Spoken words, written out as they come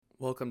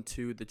Welcome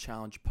to the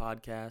Challenge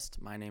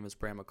Podcast. My name is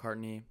Brandt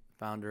McCartney,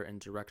 founder and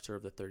director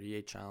of the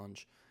 38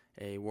 Challenge,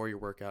 a warrior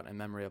workout in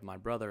memory of my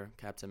brother,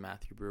 Captain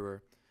Matthew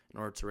Brewer, in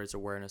order to raise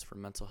awareness for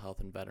mental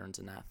health in veterans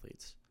and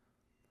athletes.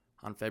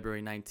 On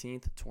February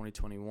 19th,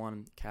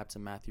 2021,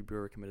 Captain Matthew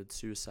Brewer committed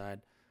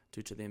suicide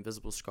due to the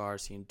invisible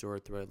scars he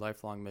endured through a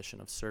lifelong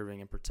mission of serving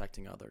and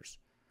protecting others.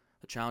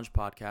 The Challenge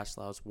Podcast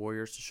allows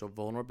warriors to show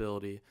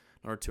vulnerability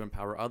in order to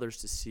empower others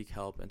to seek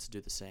help and to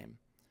do the same.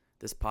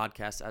 This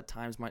podcast at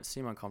times might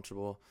seem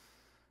uncomfortable,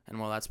 and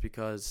well, that's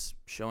because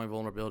showing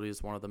vulnerability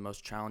is one of the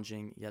most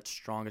challenging yet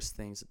strongest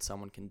things that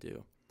someone can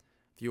do.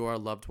 If you or a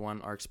loved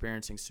one are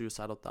experiencing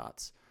suicidal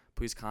thoughts,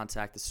 please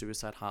contact the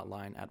suicide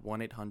hotline at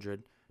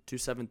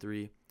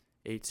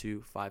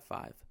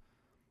 1-800-273-8255.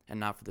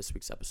 And now for this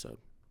week's episode.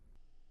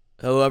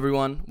 Hello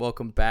everyone,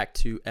 welcome back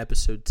to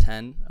episode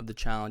 10 of the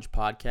Challenge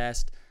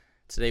Podcast.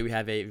 Today we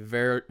have a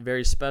very,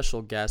 very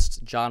special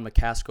guest, Jon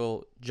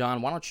Macaskill.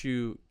 Jon, why don't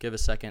you give a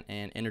second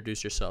and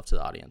introduce yourself to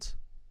the audience?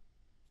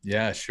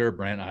 Yeah, sure,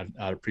 Brent.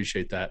 I'd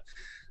appreciate that.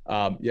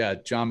 Jon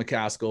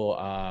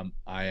Macaskill.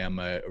 I am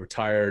a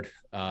retired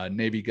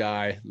Navy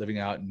guy living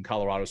out in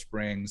Colorado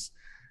Springs.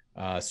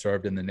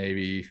 Served in the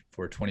Navy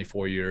for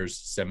 24 years,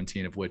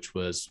 17 of which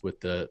was with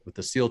the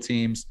SEAL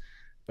teams.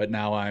 But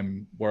now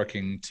I'm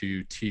working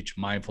to teach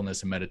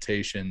mindfulness and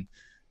meditation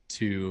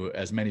to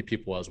as many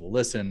people as will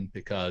listen,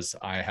 because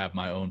I have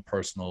my own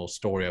personal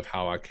story of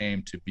how I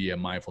came to be a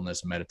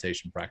mindfulness and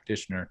meditation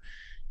practitioner.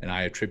 And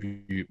I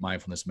attribute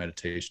mindfulness and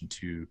meditation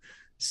to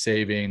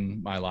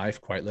saving my life,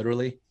 quite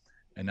literally.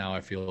 And now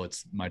I feel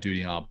it's my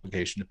duty and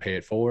obligation to pay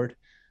it forward.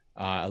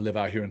 I live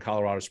out here in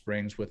Colorado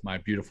Springs with my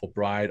beautiful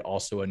bride,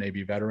 also a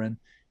Navy veteran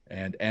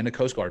and a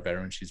Coast Guard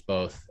veteran. She's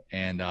both.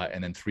 And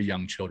then 3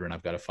 young children.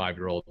 I've got a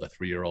 5-year-old, a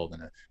 3-year-old,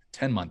 and a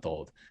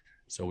 10-month-old.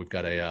 So we've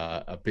got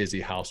a busy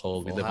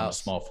household. We live on a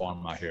small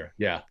farm out here.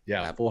 Yeah,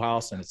 full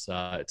house, and it's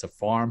a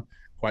farm,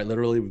 quite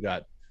literally. We've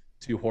got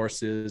 2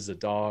 horses, a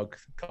dog,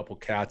 a couple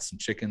cats,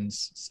 and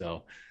chickens.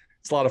 So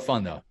it's a lot of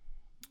fun, though.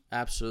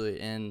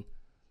 Absolutely, and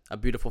a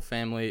beautiful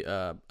family,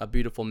 a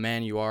beautiful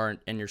man you are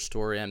in your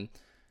story, and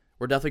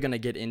we're definitely going to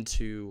get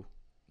into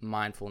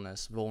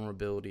mindfulness,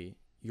 vulnerability,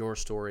 your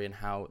story, and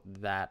how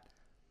that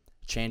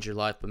changed your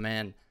life. But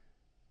man,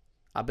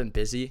 I've been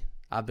busy.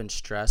 I've been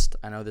stressed.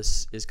 I know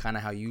this is kind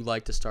of how you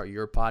like to start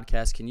your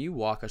podcast. Can you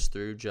walk us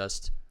through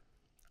just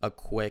a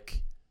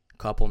quick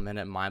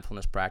couple-minute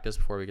mindfulness practice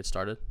before we get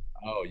started?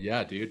 Oh,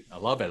 yeah, dude. I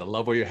love it. I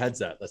love where your head's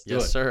at. Let's do it.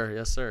 Yes, sir.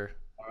 Yes, sir.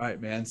 All right,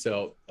 man.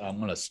 So I'm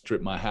going to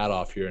strip my hat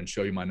off here and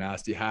show you my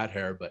nasty hat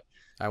hair. But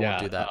I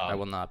won't do that. I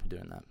will not be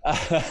doing that.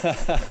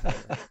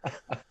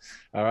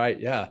 All right.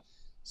 Yeah.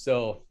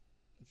 So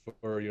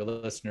for your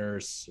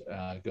listeners,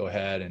 go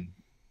ahead and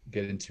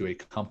get into a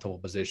comfortable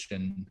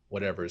position,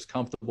 whatever is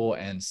comfortable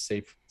and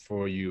safe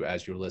for you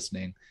as you're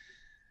listening.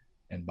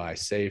 And by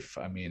safe,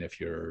 I mean, if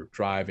you're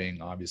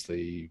driving,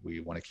 obviously we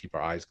want to keep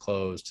our eyes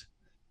closed,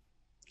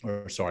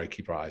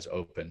 keep our eyes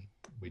open.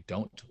 We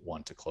don't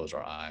want to close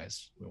our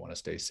eyes. We want to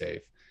stay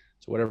safe.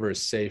 So whatever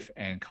is safe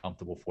and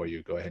comfortable for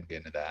you, go ahead and get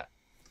into that.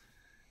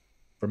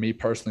 For me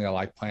personally, I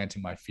like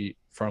planting my feet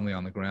firmly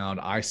on the ground.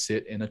 I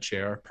sit in a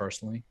chair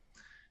personally,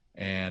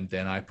 and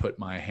then I put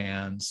my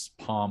hands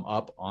palm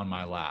up on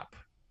my lap.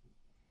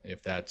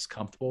 If that's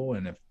comfortable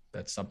and if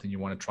that's something you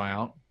want to try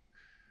out,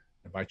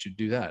 I invite you to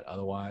do that.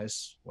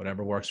 Otherwise,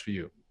 whatever works for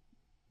you.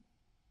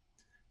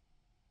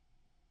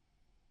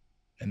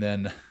 And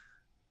then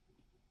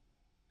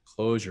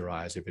close your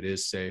eyes if it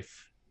is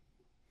safe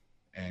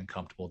and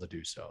comfortable to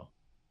do so.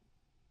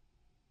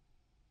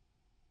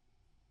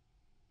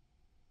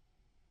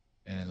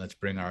 And let's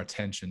bring our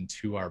attention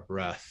to our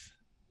breath.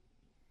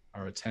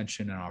 Our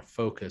attention and our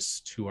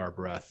focus to our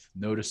breath,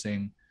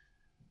 noticing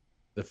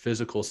the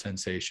physical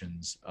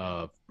sensations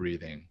of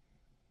breathing.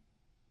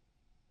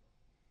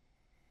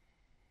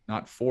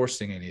 Not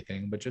forcing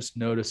anything, but just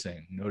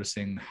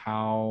noticing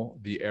how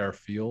the air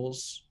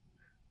feels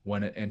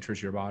when it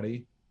enters your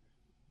body,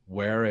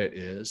 where it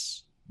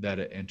is that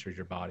it enters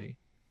your body,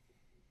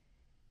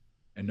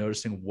 and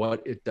noticing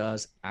what it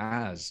does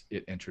as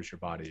it enters your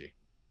body.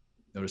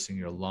 Noticing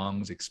your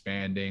lungs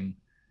expanding,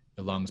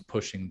 the lungs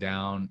pushing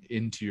down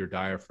into your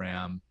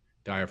diaphragm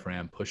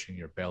pushing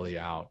your belly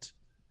out,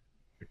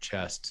 your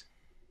chest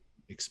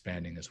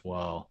expanding as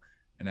well.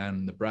 And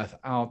then the breath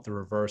out, the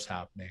reverse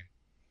happening.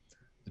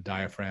 The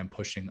diaphragm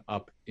pushing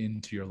up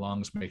into your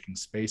lungs, making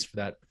space for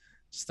that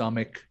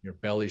stomach, your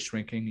belly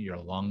shrinking, your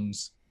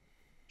lungs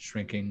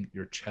shrinking,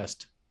 your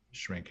chest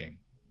shrinking.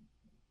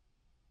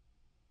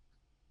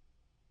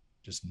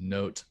 Just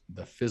note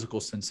the physical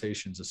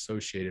sensations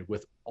associated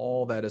with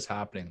all that is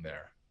happening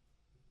there.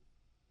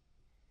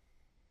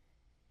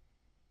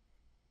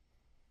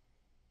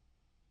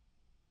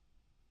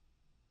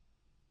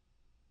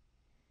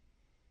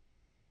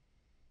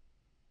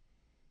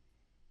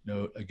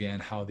 Note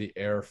again how the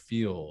air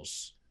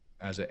feels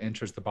as it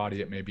enters the body.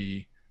 It may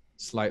be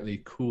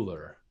slightly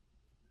cooler,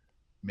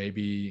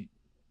 maybe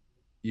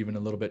even a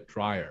little bit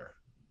drier.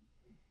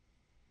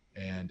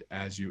 And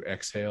as you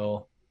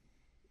exhale,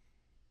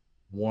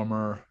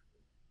 warmer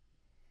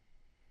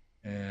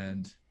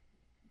and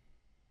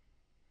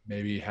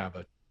maybe have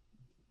a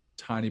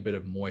tiny bit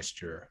of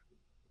moisture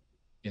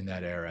in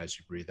that air as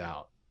you breathe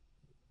out.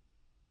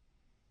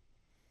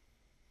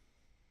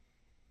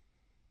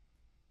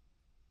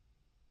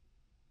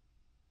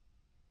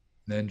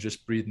 And then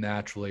just breathe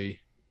naturally,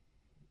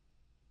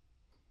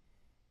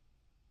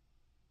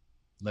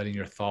 letting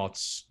your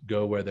thoughts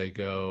go where they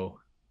go,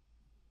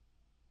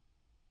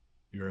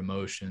 your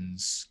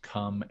emotions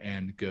come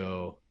and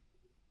go.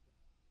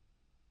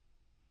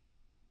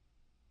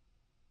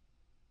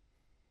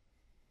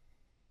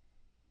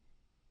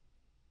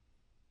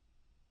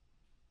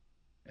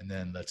 And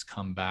then let's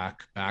come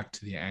back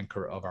to the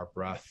anchor of our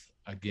breath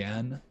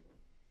again.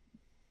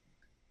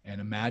 And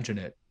imagine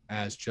it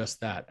as just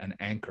that, an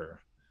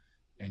anchor.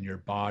 And your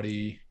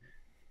body,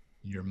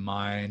 your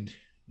mind,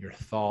 your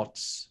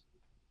thoughts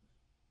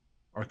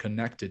are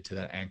connected to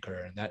that anchor.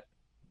 And that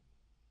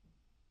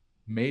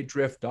may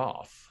drift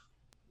off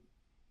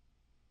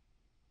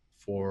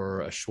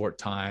for a short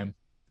time,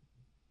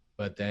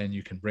 but then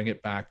you can bring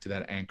it back to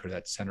that anchor,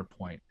 that center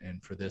point.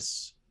 And for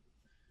this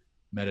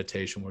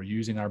meditation, we're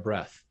using our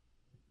breath.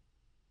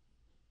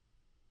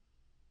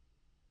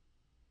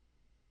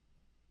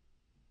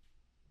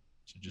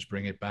 So just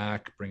bring it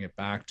back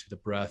to the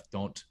breath.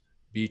 Don't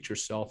beat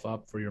yourself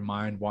up for your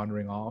mind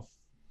wandering off.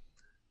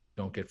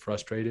 Don't get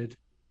frustrated.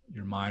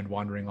 Your mind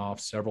wandering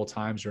off several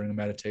times during the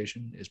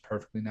meditation is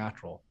perfectly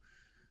natural.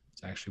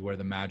 It's actually where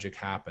the magic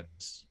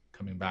happens,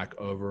 coming back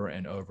over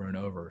and over and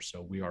over.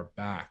 So we are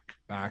back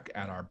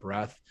at our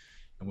breath,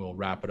 and we'll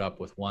wrap it up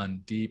with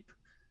one deep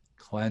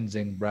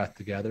cleansing breath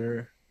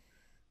together.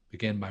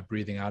 Begin by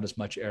breathing out as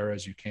much air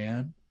as you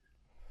can,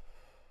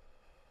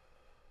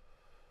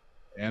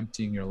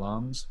 emptying your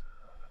lungs.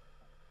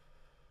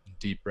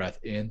 Deep breath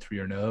in through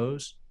your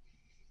nose,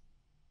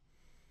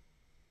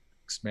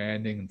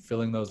 expanding and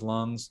filling those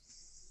lungs,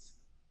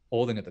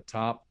 holding at the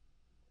top,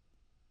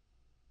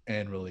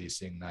 and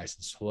releasing nice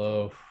and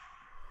slow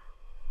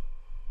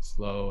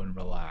and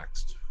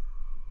relaxed.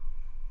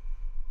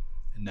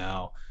 And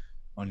now,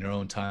 on your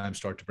own time,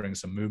 start to bring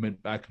some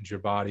movement back into your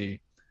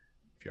body.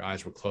 If your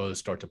eyes were closed,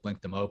 start to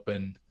blink them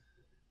open.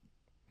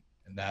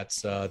 And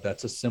that's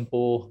a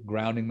simple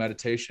grounding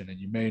meditation. And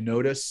you may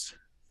notice,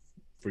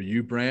 for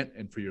you, Brandt,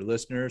 and for your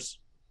listeners,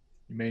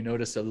 you may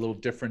notice a little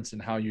difference in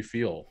how you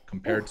feel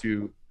compared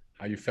to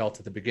how you felt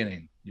at the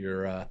beginning.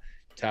 You're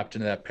tapped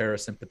into that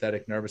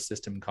parasympathetic nervous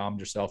system, calmed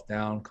yourself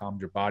down, calmed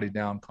your body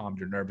down, calmed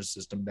your nervous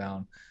system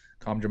down,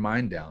 calmed your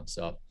mind down.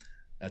 So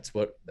that's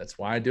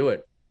why I do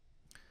it.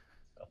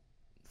 So.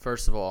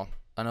 First of all,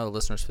 I know the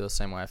listeners feel the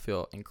same way. I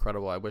feel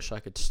incredible. I wish I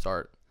could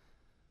start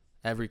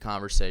every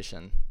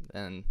conversation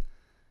and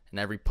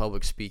every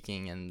public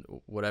speaking and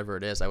whatever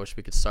it is. I wish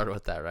we could start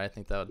with that, right? I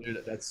think that would...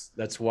 Dude,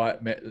 that's why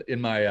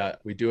in my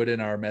we do it in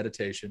our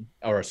meditation,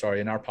 in our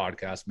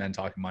podcast, Men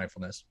Talking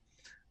Mindfulness.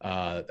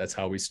 That's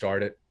how we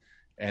start it,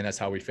 and that's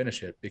how we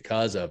finish it,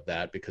 because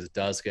it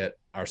does get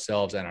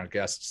ourselves and our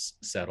guests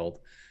settled.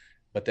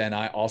 But then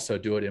I also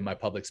do it in my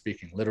public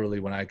speaking. Literally,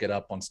 when I get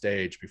up on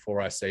stage,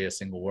 before I say a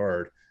single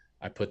word,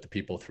 I put the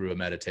people through a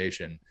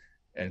meditation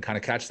and kind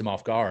of catch them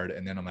off guard.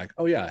 And then I'm like,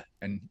 oh yeah,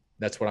 and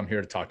that's what I'm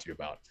here to talk to you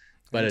about.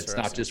 But it's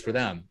not just for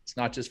them.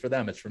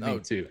 It's for me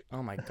too.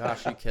 Oh my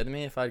gosh, are you kidding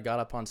me? If I got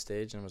up on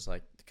stage and was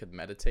like, could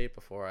meditate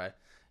before I...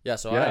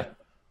 It's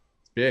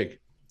big.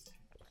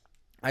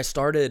 I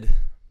started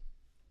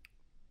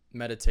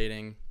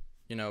meditating,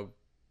 a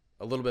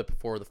little bit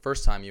before the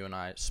first time you and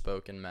I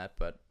spoke and met,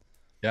 but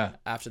yeah,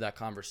 after that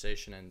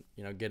conversation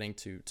and, getting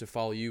to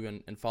follow you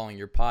and following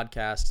your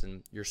podcast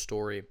and your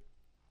story,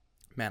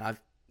 man,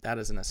 that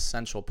is an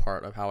essential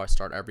part of how I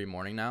start every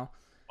morning now.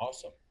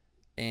 Awesome.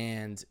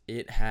 And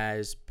it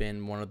has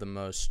been one of the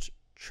most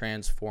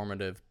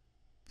transformative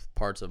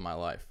parts of my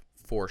life,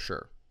 for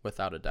sure,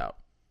 without a doubt.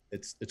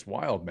 It's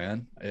wild,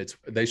 man.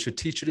 They should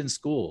teach it in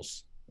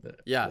schools.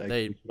 Yeah,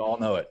 they should all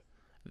know it.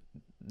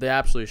 They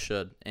absolutely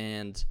should.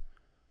 And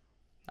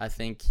I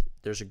think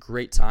there's a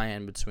great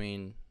tie-in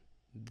between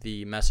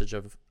the message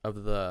of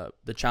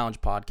the Challenge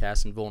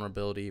podcast and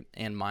vulnerability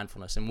and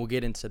mindfulness, and we'll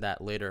get into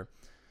that later.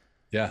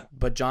 Yeah.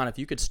 But Jon, if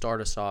you could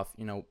start us off,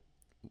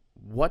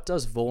 what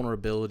does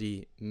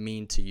vulnerability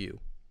mean to you?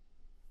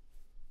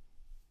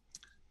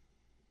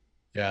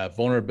 Yeah,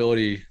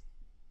 vulnerability,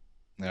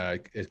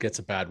 it gets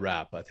a bad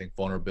rap. I think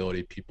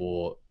vulnerability,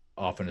 people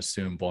often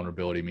assume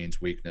vulnerability means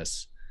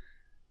weakness.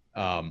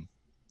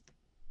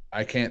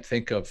 I can't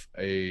think of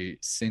a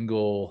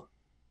single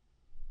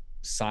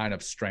sign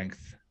of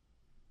strength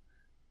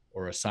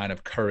or a sign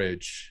of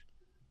courage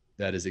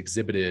that is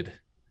exhibited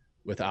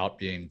without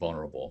being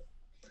vulnerable.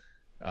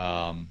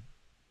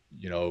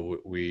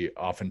 We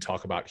often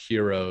talk about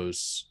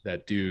heroes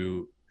that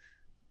do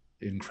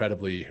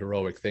incredibly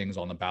heroic things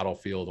on the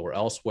battlefield or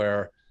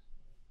elsewhere.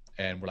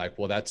 And we're like,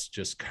 well, that's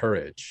just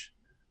courage.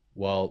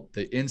 Well,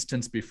 the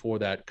instance before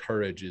that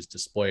courage is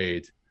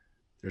displayed,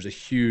 there's a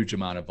huge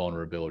amount of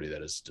vulnerability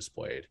that is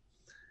displayed.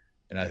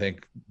 And I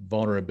think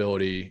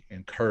vulnerability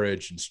and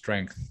courage and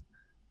strength,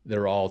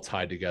 they're all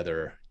tied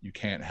together. You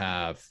can't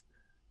have,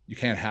 you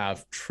can't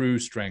have true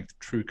strength,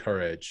 true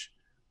courage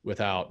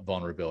without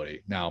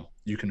vulnerability. Now,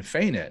 you can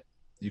feign it,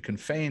 you can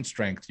feign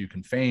strength, you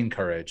can feign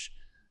courage,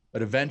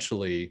 but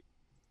eventually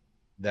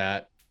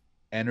that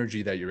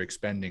energy that you're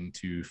expending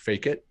to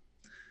fake it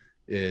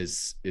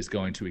is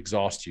going to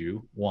exhaust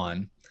you,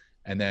 one,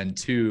 and then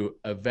two,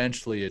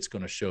 eventually it's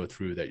going to show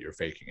through that you're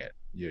faking it.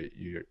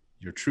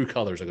 Your true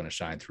colors are going to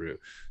shine through.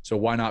 So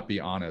why not be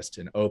honest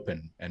and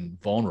open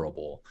and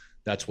vulnerable?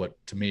 That's what,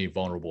 to me,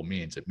 vulnerable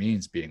means. It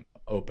means being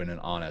open and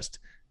honest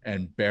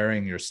and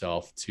bearing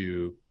yourself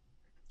to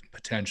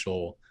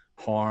potential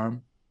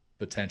harm,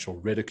 potential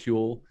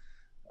ridicule,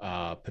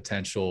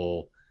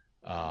 potential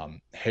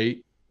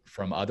hate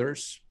from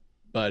others.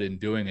 But in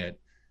doing it,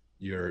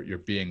 you're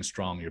being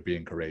strong, you're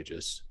being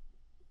courageous.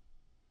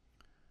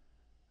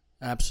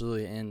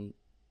 Absolutely. And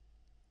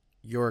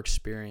your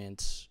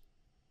experience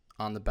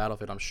on the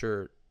battlefield,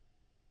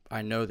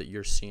 I know that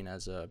you're seen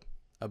as a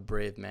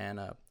brave man,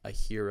 a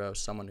hero,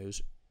 someone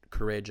who's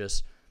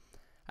courageous.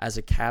 As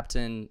a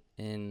captain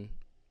in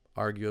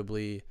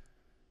arguably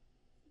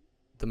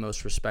the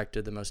most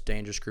respected, the most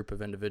dangerous group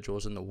of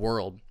individuals in the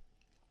world,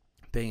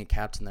 being a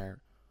captain there,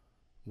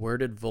 where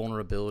did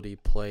vulnerability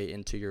play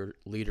into your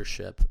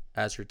leadership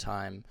as your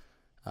time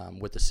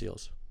with the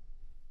SEALs?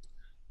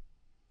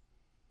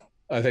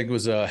 I think it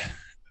was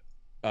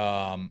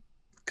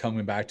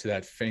coming back to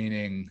that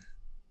feigning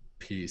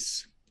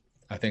piece.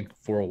 I think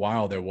for a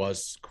while there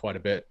was quite a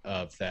bit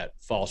of that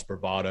false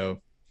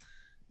bravado,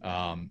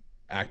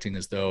 acting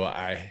as though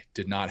I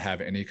did not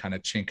have any kind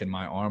of chink in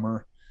my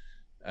armor.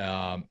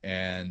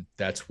 And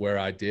that's where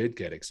I did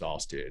get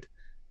exhausted.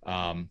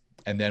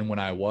 And then when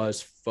I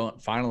was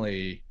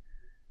finally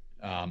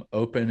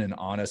open and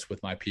honest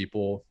with my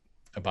people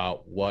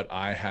about what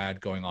I had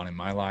going on in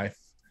my life,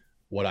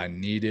 what I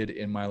needed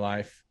in my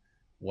life,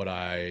 what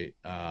I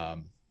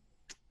had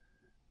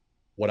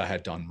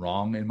done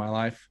wrong in my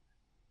life,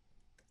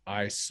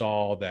 I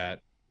saw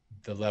that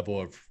the level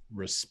of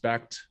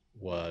respect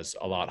was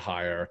a lot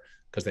higher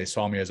because they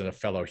saw me as a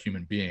fellow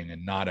human being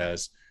and not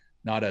as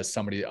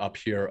somebody up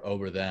here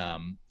over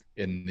them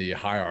in the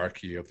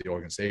hierarchy of the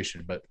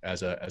organization, but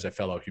as a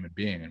fellow human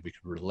being, and we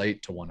could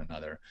relate to one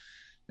another.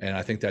 And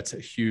I think that's a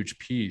huge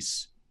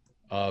piece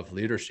of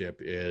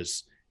leadership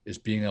is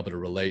being able to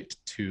relate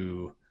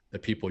to the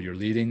people you're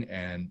leading,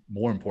 and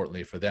more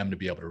importantly, for them to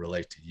be able to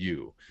relate to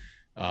you.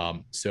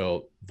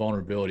 So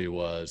vulnerability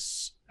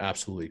was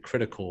absolutely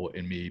critical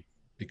in me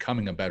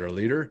becoming a better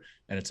leader.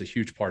 And it's a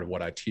huge part of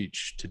what I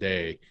teach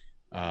today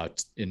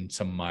in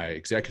some of my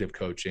executive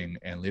coaching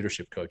and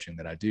leadership coaching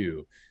that I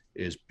do,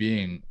 is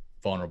being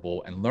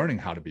vulnerable and learning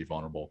how to be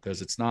vulnerable,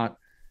 because it's not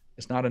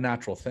a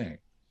natural thing.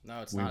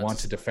 No, it's not. We want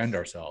to defend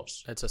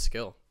ourselves. It's a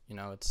skill,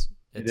 it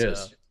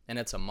is. And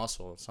it's a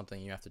muscle. It's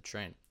something you have to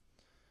train.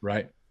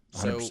 Right.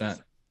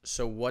 100%.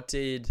 So what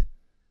did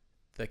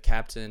the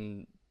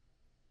Captain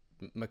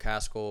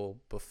Macaskill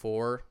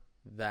before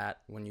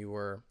that, when you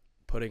were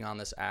putting on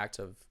this act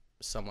of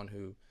someone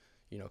who,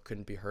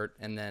 couldn't be hurt,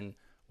 and then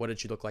what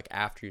did you look like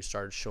after you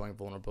started showing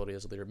vulnerability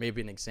as a leader?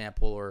 Maybe an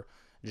example, or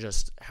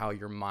just how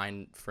your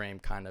mind frame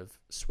kind of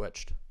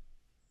switched.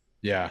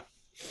 Yeah.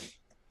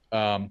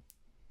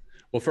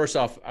 Well, first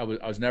off, I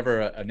was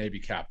never a Navy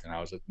captain. I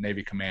was a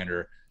Navy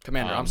commander.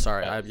 I'm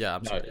sorry.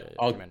 I'm sorry.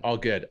 All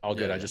good.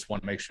 I just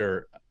want to make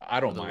sure. I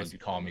don't mind you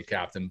calling me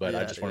captain, but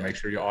I just want to make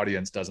sure your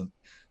audience doesn't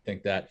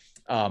think that.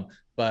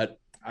 But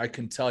I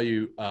can tell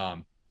you,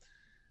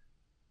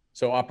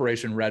 so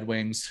Operation Red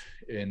Wings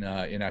in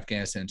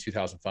Afghanistan in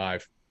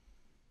 2005,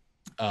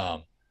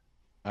 I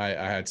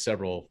had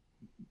several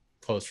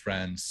close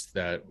friends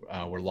that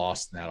were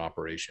lost in that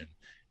operation.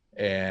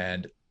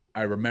 And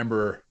I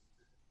remember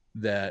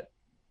that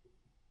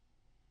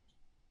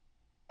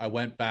I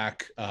went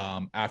back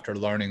after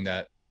learning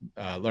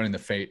the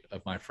fate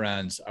of my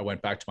friends. I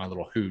went back to my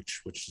little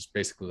hooch, which is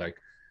basically like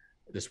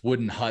this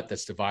wooden hut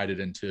that's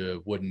divided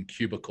into wooden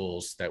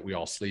cubicles that we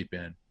all sleep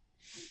in.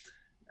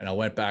 And I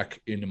went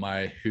back into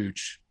my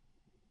hooch,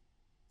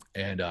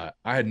 and I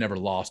had never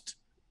lost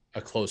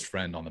a close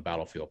friend on the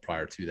battlefield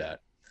prior to that.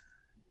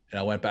 And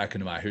I went back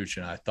into my hooch,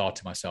 and I thought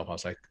to myself, I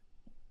was like,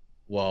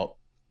 well,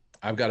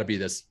 I've got to be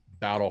this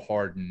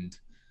battle-hardened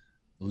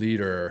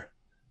leader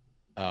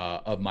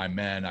of my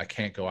men. I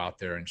can't go out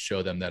there and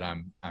show them that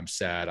I'm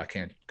sad. I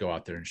can't go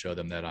out there and show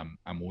them that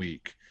I'm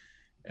weak.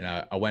 And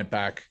I went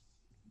back,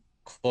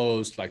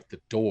 closed like the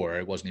door.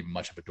 It wasn't even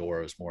much of a door.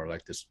 It was more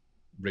like this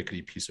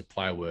rickety piece of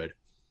plywood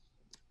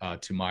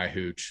to my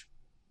hooch,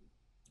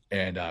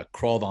 and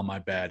crawled on my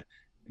bed,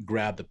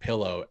 grabbed the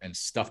pillow and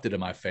stuffed it in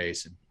my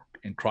face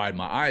and cried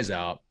my eyes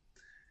out.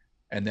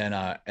 And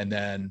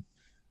then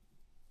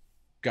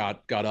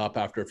got up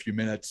after a few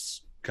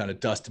minutes, kind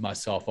of dusted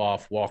myself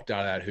off, walked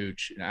out of that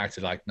hooch and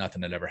acted like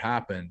nothing had ever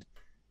happened,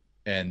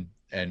 and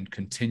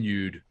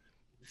continued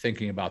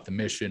thinking about the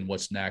mission,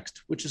 what's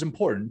next, which is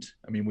important.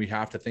 I mean, we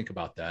have to think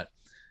about that,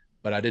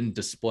 but I didn't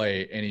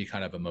display any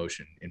kind of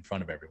emotion in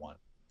front of everyone.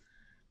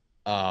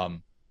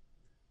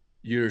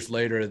 Years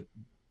later,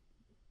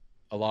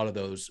 a lot of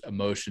those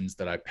emotions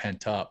that I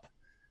pent up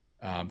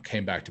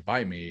came back to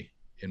bite me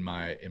in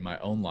my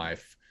own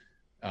life.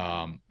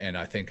 And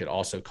I think it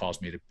also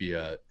caused me to be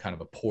a kind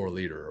of a poor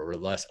leader, or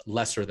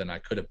lesser than I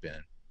could have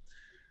been.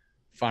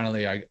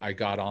 Finally, I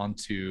got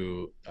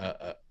onto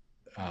a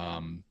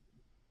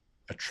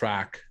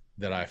track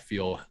that I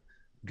feel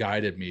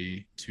guided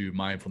me to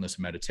mindfulness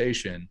and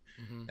meditation.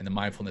 Mm-hmm. And the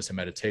mindfulness and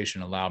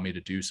meditation allowed me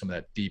to do some of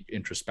that deep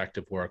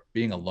introspective work,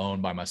 being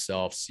alone by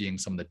myself, seeing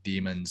some of the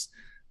demons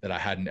that I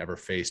hadn't ever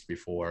faced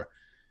before.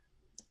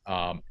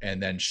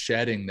 And then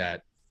shedding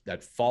that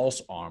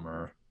false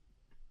armor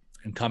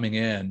and coming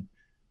in.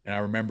 And I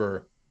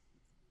remember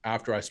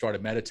after I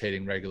started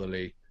meditating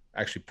regularly,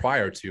 actually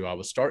prior to, I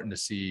was starting to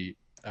see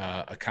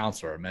a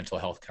counselor, a mental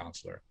health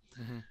counselor,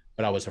 Mm-hmm.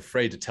 but I was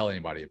afraid to tell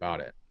anybody about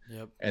it.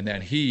 Yep. And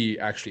then he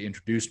actually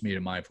introduced me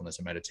to mindfulness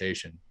and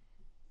meditation.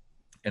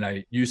 And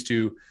I used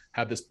to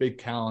have this big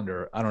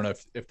calendar. I don't know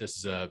if this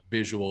is a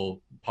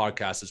visual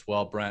podcast as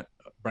well, Brandt,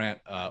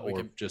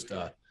 or just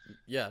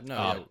yeah,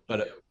 no,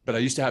 yeah. But I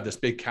used to have this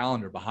big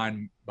calendar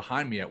behind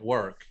me at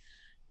work,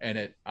 and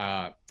it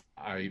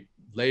I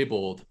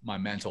labeled my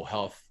mental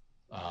health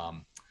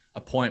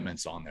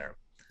appointments on there.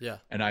 Yeah.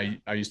 And I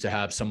used to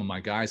have some of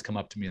my guys come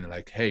up to me and they're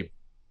like, hey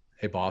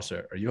boss,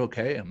 are you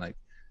okay? I'm like,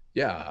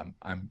 yeah,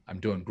 I'm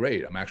doing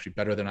great. I'm actually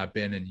better than I've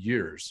been in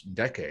years,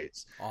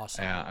 decades.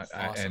 Awesome.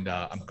 And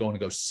I'm going to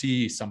go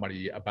see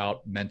somebody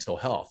about mental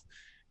health.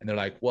 And they're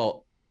like,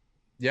 well,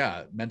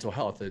 yeah, mental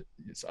health,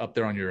 it's up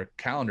there on your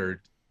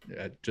calendar.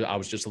 I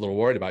was just a little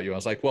worried about you. I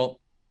was like, well,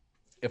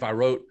 if I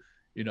wrote,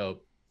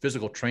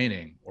 physical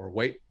training or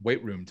weight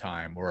room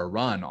time or a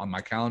run on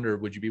my calendar,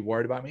 would you be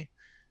worried about me?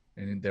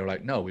 And they were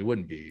like, no, we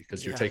wouldn't be,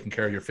 because you're taking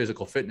care of your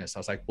physical fitness. I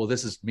was like, well,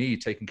 this is me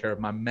taking care of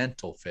my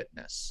mental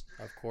fitness.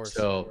 Of course.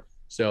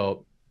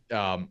 So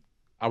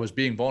I was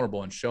being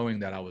vulnerable and showing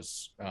that I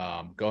was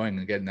going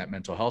and getting that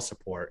mental health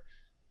support.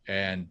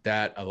 And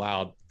that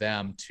allowed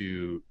them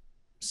to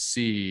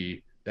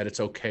see that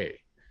it's okay.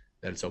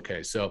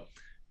 So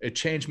it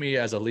changed me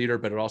as a leader,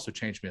 but it also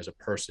changed me as a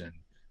person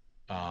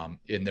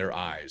in their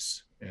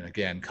eyes. And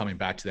again, coming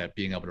back to that,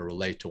 being able to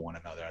relate to one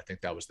another, I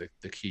think that was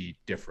the key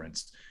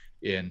difference.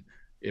 In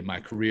my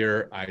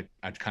career, I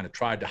kind of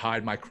tried to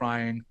hide my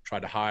crying,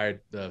 tried to hide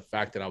the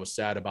fact that I was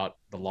sad about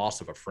the loss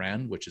of a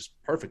friend, which is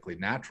perfectly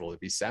natural to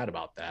be sad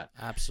about that.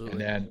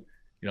 Absolutely. And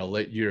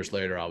then, years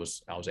later, I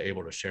was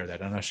able to share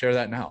that, and I share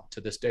that now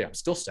to this day. I'm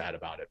still sad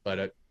about it,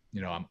 but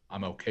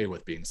I'm okay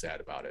with being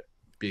sad about it.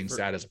 Being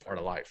sad is a part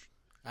of life.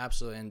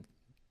 Absolutely. And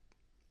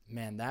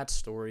man, that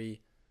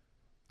story,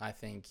 I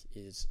think,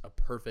 is a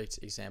perfect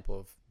example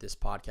of this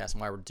podcast and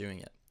why we're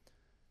doing it.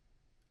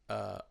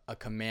 A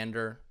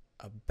commander,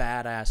 a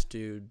badass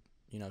dude,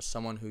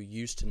 someone who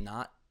used to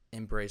not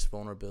embrace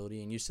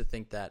vulnerability and used to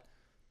think that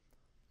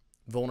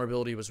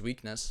vulnerability was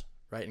weakness,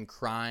 right? And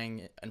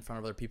crying in front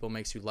of other people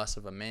makes you less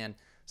of a man.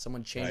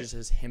 Someone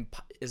changes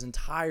his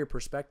entire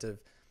perspective.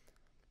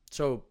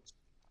 So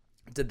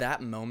did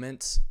that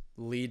moment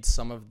lead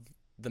some of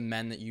the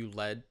men that you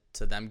led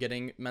to them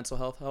getting mental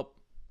health help?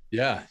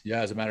 Yeah.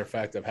 As a matter of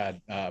fact,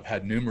 I've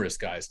had numerous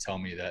guys tell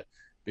me that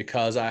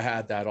because I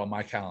had that on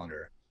my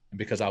calendar and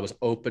because I was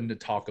open to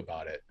talk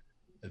about it,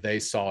 they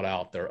sought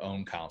out their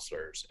own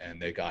counselors and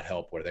they got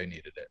help where they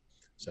needed it.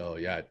 So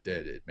yeah, it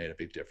did. It made a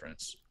big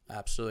difference.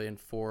 Absolutely. And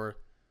for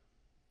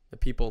the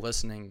people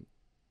listening,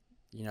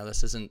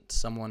 this isn't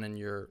someone in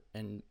your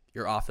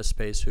office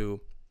space who,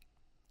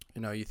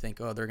 you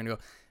think, oh, they're going to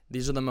go.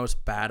 These are the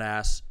most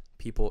badass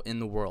people in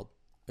the world,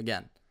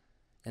 again.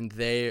 And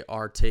they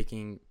are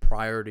taking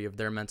priority of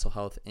their mental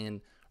health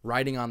in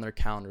writing on their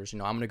calendars, I'm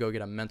going to go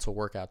get a mental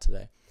workout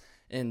today.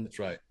 And that's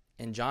right.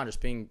 And Jon,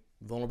 just being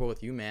vulnerable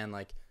with you, man,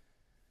 like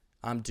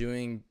I'm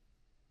doing,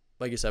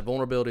 like you said,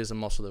 vulnerability is a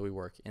muscle that we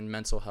work, and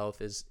mental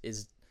health is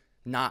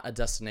not a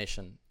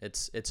destination.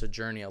 It's a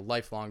journey, a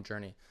lifelong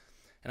journey.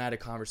 And I had a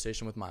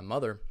conversation with my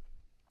mother,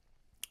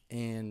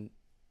 and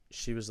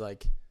she was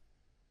like,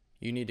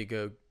 you need to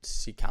go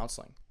seek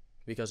counseling,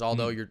 because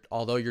although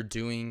you're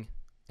doing,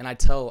 and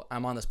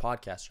I'm on this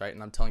podcast, right?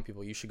 And I'm telling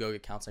people you should go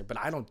get counseling, but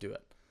I don't do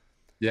it.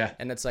 Yeah.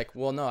 And it's like,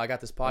 well, no, I got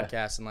this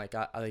podcast and like,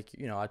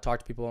 I talk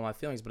to people about my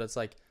feelings, but it's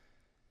like,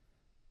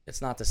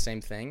 it's not the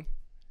same thing.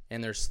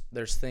 And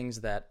there's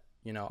things that,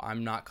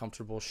 I'm not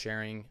comfortable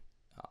sharing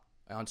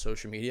on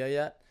social media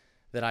yet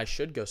that I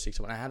should go seek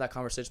someone. I had that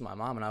conversation with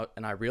my mom,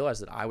 and I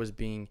realized that I was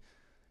being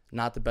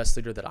not the best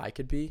leader that I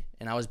could be.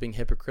 And I was being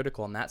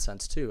hypocritical in that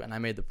sense too. And I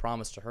made the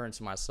promise to her and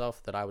to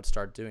myself that I would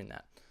start doing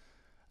that.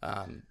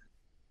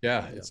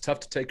 It's tough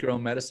to take your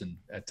own medicine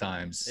at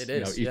times. It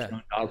is, eat your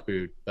own dog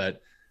food.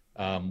 But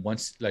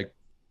once, like,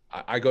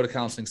 I go to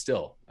counseling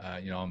still.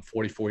 I'm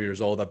 44 years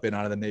old. I've been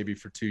out of the Navy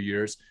for 2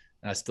 years,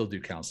 and I still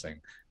do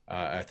counseling.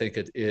 I think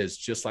it is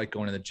just like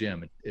going to the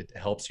gym. It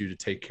helps you to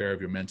take care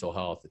of your mental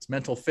health. It's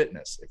mental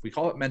fitness. If we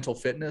call it mental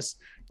fitness,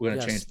 we're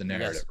going to change the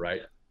narrative,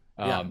 right?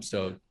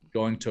 So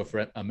going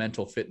to a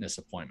mental fitness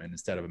appointment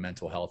instead of a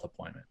mental health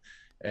appointment.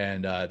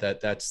 And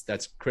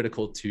that's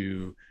critical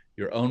to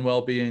your own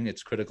well-being.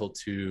 It's critical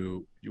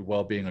to your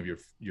well-being of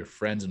your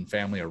friends and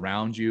family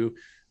around you.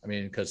 I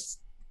mean, because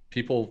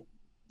people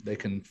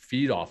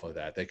feed off of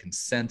that. They can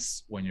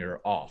sense when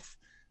you're off.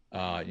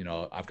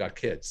 I've got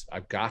kids.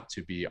 I've got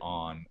to be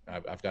on.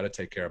 I've got to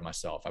take care of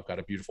myself. I've got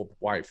a beautiful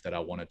wife that I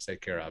want to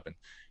take care of,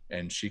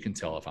 and she can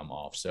tell if I'm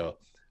off. So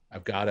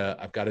I've got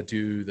to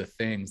do the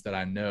things that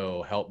I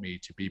know help me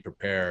to be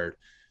prepared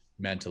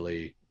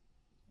mentally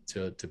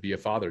to be a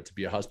father, to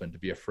be a husband, to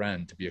be a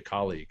friend, to be a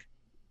colleague.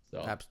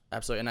 So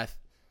absolutely.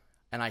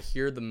 And I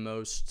hear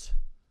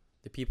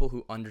the people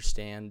who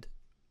understand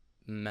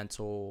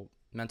mental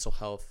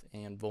health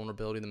and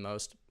vulnerability the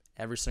most,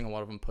 every single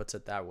one of them puts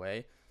it that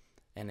way,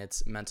 and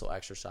it's mental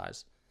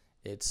exercise.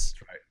 It's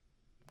right.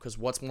 Because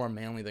what's more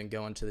manly than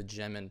going to the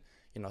gym and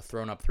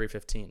throwing up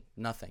 315?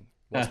 Nothing.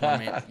 What's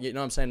more you know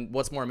what I'm saying?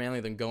 What's more manly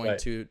than going right.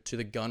 to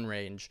the gun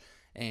range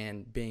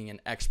and being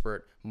an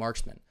expert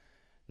marksman?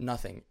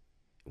 Nothing.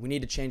 We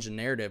need to change the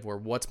narrative where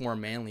what's more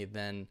manly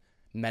than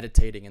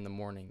meditating in the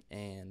morning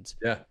and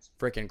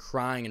freaking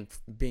crying and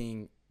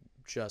being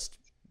just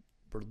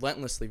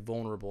relentlessly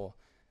vulnerable.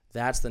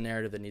 That's the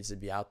narrative that needs to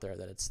be out there,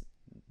 that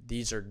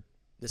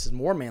this is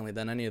more manly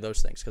than any of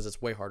those things, because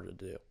it's way harder to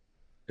do.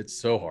 It's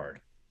so hard.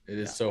 It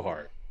is so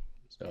hard.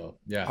 So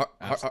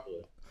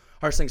absolutely.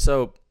 Hardest thing.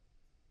 So,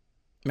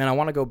 man, I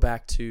want to go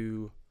back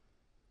to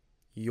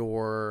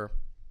your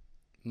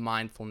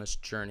mindfulness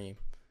journey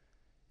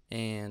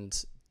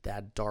and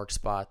that dark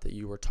spot that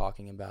you were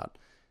talking about.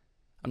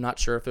 I'm not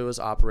sure if it was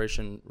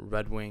Operation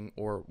Red Wing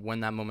or when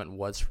that moment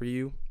was for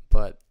you,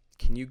 but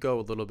can you go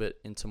a little bit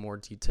into more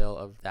detail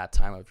of that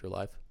time of your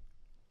life?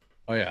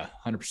 Oh yeah,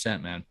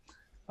 100%, man.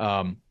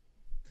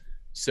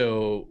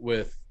 So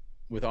with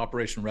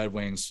Operation Red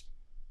Wings,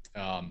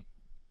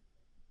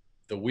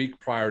 the week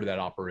prior to that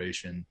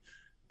operation,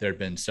 there had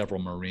been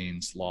several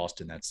Marines lost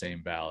in that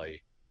same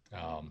valley,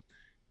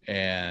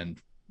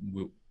 and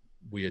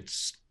we had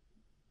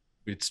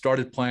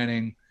started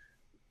planning.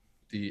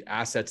 The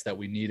assets that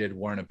we needed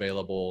weren't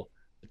available.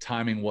 The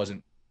timing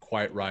wasn't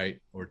quite right,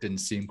 or didn't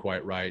seem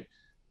quite right.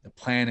 The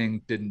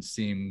planning didn't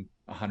seem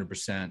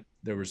 100%.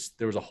 There was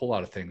a whole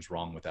lot of things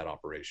wrong with that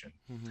operation.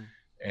 Mm-hmm.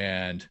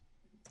 And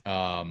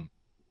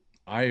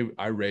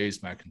I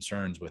raised my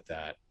concerns with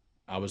that.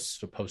 I was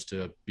supposed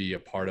to be a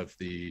part of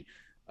the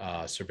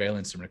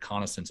surveillance and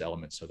reconnaissance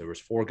element. So there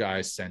was 4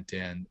 guys sent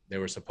in. They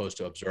were supposed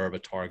to observe a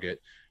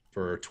target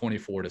for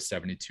 24 to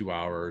 72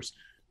 hours,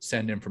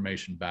 send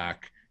information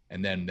back,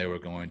 and then they were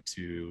going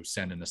to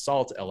send an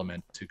assault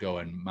element to go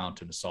and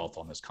mount an assault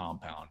on this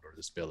compound or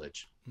this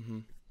village.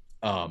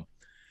 Mm-hmm.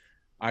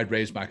 I'd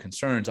raised my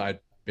concerns. I'd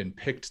been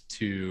picked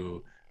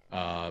to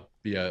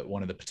be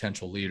one of the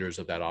potential leaders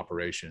of that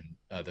operation,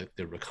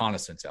 the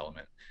reconnaissance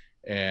element.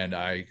 And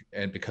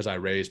because I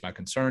raised my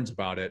concerns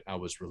about it, I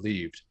was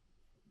relieved.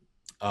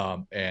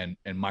 And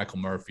Michael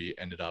Murphy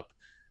ended up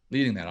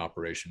leading that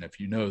operation. If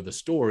you know the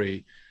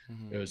story,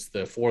 Mm-hmm. it was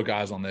the 4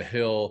 guys on the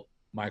hill: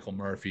 Michael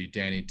Murphy,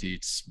 Danny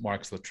Dietz,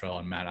 Mark Luttrell,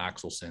 and Matt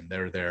Axelson.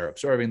 They're there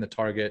observing the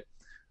target.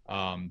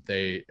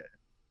 They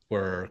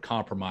were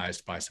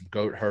compromised by some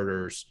goat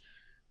herders.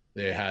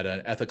 They had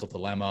an ethical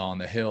dilemma on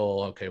the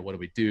hill. Okay, what do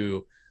we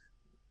do?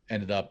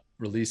 Ended up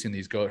releasing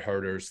these goat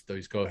herders.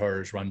 These goat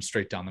herders run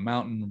straight down the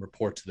mountain,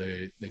 report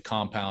to the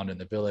compound in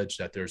the village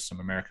that there's some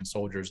American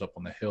soldiers up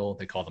on the hill.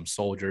 They call them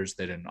soldiers.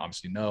 They didn't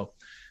obviously know.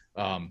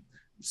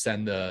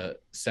 Send a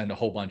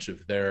whole bunch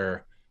of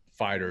their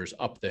fighters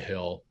up the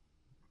hill.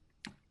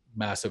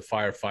 Massive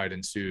firefight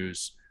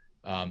ensues.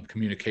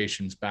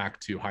 Communications back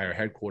to higher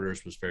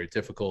headquarters was very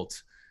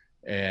difficult.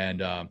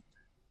 And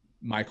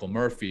Michael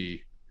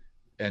Murphy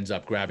ends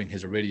up grabbing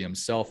his Iridium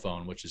cell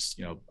phone, which is,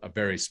 a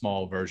very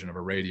small version of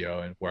a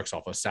radio and works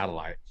off a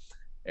satellite.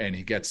 And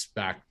he gets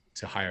back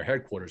to higher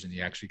headquarters, and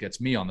he actually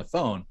gets me on the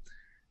phone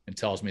and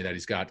tells me that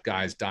he's got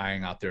guys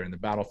dying out there in the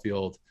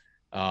battlefield.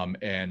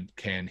 And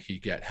can he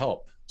get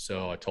help?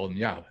 So I told him,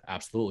 yeah,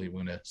 absolutely.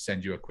 We're going to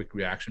send you a quick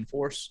reaction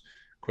force.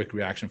 Quick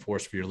reaction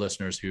force, for your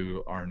listeners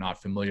who are not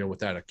familiar with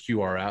that, a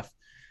QRF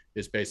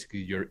is basically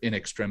your in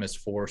extremis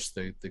force,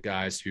 the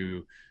guys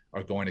who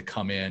are going to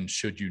come in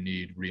should you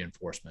need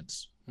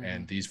reinforcements. Mm-hmm.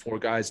 And these 4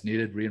 guys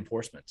needed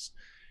reinforcements.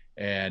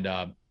 And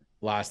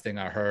last thing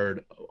I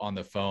heard on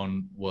the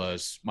phone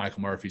was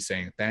Michael Murphy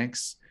saying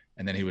thanks,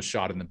 and then he was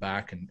shot in the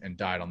back and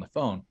died on the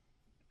phone.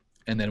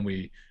 And then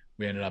we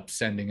ended up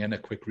sending in a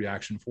quick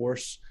reaction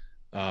force,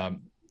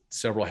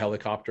 several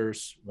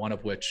helicopters, one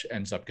of which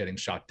ends up getting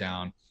shot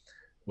down,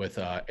 with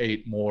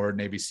 8 more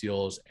Navy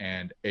SEALs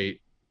and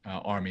 8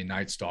 Army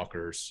Night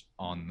Stalkers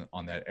on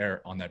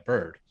that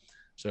bird.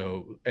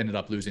 So ended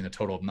up losing a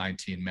total of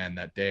 19 men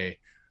that day,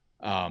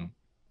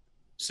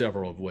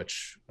 several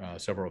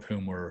of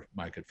whom were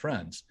my good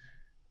friends.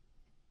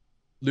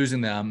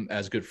 Losing them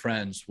as good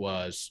friends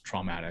was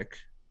traumatic.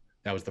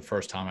 That was the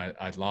first time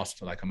I'd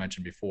lost, like I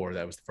mentioned before,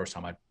 that was the first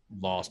time I'd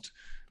lost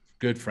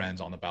good friends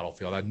on the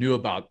battlefield. I knew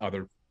about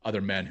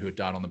other men who had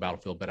died on the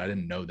battlefield, but I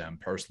didn't know them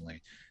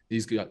personally.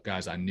 These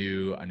guys I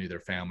knew their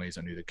families,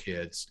 I knew the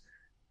kids.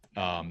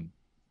 And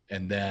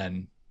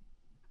then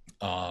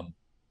on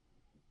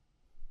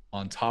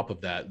top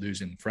of that,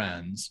 losing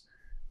friends,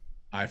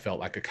 I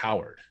felt like a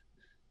coward.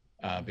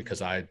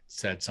 because I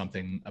said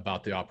something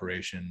about the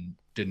operation,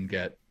 didn't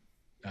get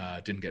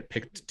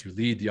picked to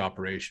lead the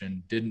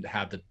operation, didn't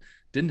have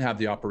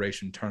the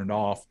operation turned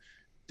off,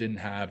 didn't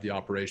have the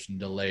operation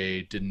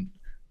delayed, didn't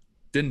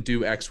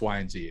do X, Y,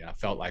 and Z. I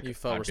felt like You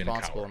felt I'd been a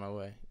responsible coward. in a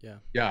way. Yeah.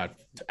 Yeah,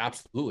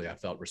 absolutely. I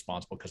felt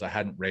responsible because I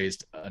hadn't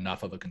raised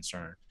enough of a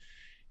concern.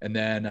 And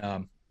then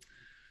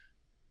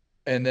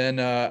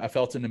I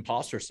felt an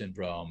imposter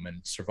syndrome and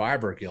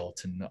survivor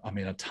guilt, and I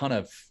mean a ton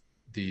of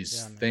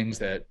these things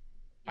that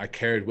I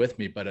carried with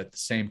me. But at the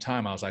same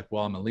time, I was like,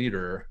 well, I'm a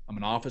leader, I'm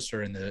an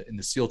officer in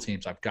the SEAL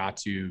teams. I've got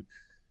to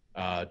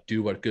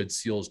do what good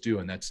SEALs do,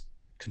 and that's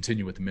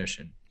continue with the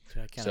mission.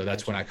 So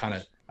that's when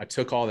I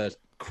took all that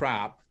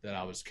crap that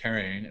I was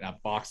carrying and I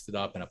boxed it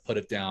up and I put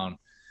it down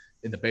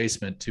in the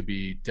basement to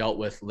be dealt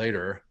with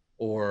later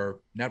or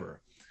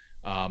never.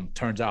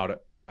 Turns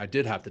out I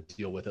did have to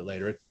deal with it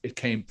later. It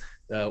came,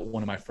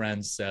 one of my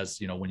friends says,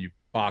 when you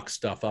box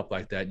stuff up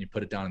like that and you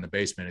put it down in the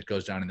basement, it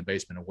goes down in the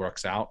basement and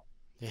works out.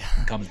 Yeah.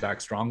 And comes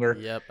back stronger.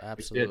 Yep,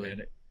 absolutely. It did,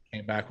 it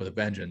came back with a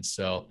vengeance.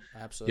 So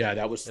absolutely. Yeah,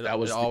 that was it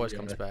always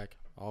comes back.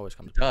 Always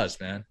comes back. It does,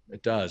 man.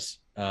 It does.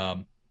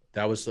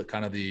 That was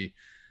kind of the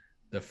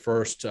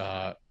first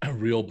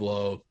real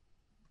blow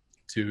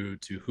to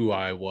who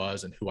I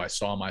was and who I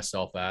saw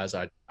myself as.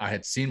 I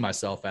had seen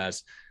myself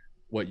as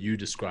what you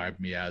described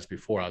me as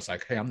before. I was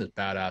like, hey, I'm this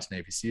badass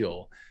Navy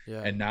SEAL.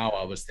 Yeah. And now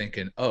I was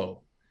thinking,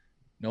 oh,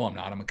 no, I'm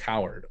not. I'm a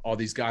coward. All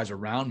these guys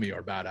around me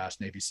are badass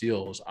Navy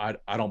SEALs. I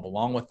don't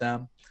belong with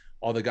them.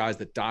 All the guys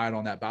that died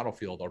on that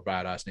battlefield are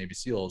badass Navy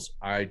SEALs.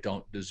 I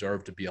don't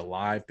deserve to be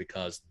alive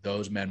because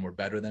those men were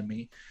better than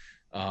me.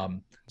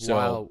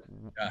 While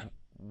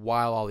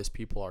all these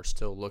people are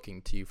still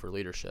looking to you for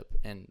leadership,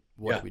 and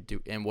what do we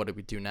do? And what do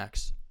we do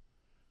next?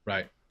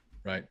 Right.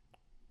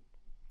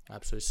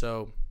 Absolutely.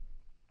 So,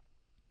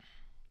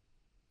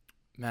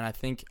 man, I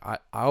think I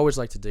always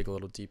like to dig a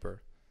little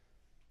deeper,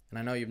 and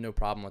I know you have no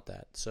problem with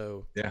that.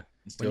 So,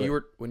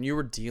 when you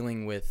were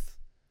dealing with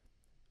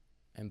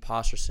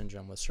imposter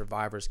syndrome, with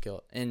survivor's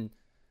guilt, and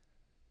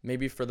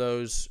maybe for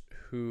those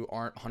who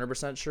aren't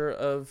 100% sure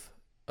of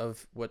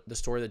what the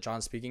story that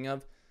Jon's speaking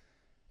of,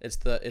 it's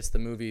the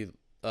movie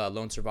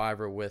Lone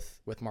Survivor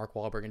with Mark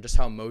Wahlberg, and just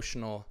how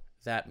emotional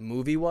that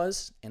movie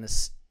was in a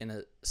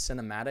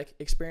cinematic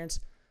experience.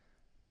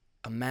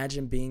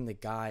 Imagine being the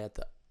guy at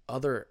the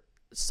other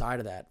side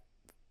of that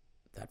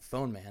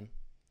phone, man,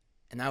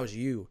 and that was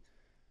you.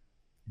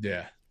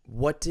 Yeah.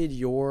 What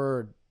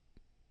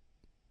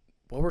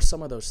were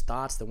some of those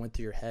thoughts that went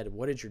through your head?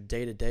 What did your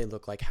day-to-day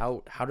look like?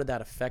 How did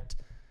that affect,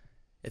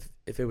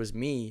 if it was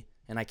me,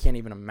 and I can't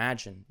even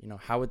imagine,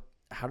 how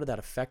did that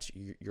affect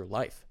your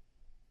life?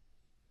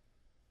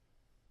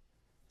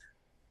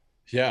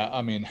 Yeah,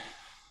 I mean,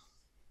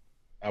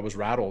 I was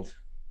rattled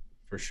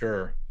for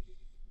sure.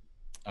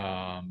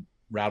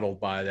 Rattled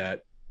by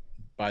that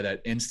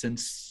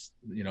instance.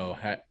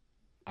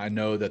 I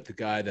know that the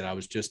guy that I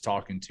was just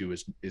talking to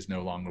is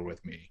no longer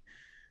with me.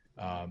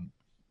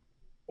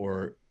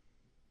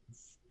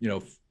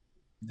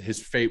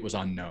 His fate was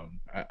unknown.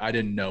 I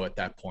didn't know at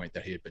that point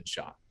that he had been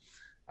shot.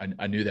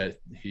 I knew that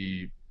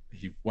he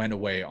went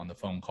away on the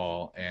phone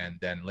call, and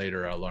then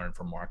later I learned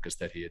from Marcus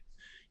that he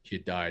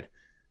had died.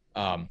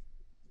 I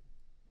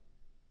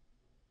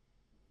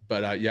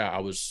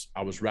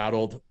was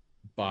rattled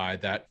by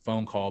that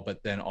phone call,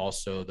 but then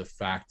also the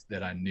fact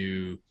that I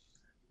knew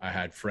I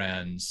had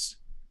friends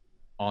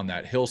on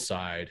that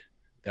hillside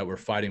that were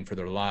fighting for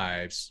their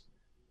lives,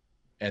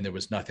 and there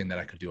was nothing that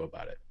I could do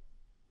about it.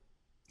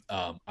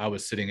 I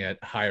was sitting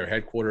at higher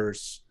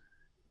headquarters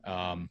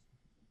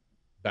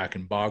back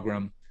in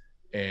Bagram,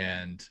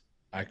 and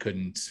I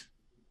couldn't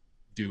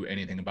do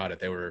anything about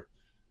it. I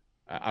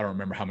don't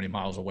remember how many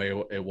miles away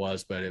it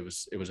was, but it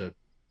was a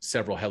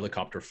several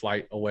helicopter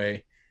flight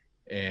away,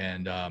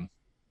 and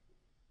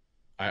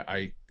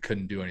I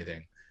couldn't do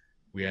anything.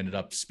 We ended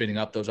up spinning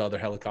up those other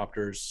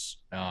helicopters,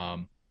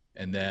 and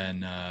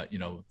then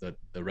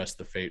the rest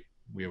of the fate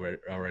we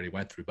already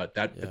went through. But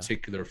that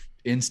particular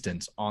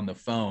instance on the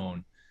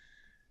phone,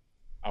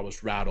 I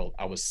was rattled.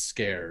 I was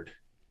scared.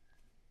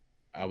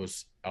 I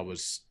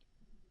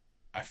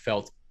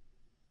felt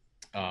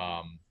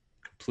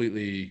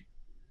completely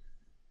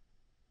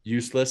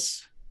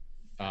useless,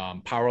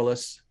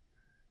 powerless.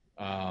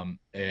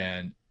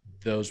 And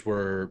those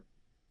were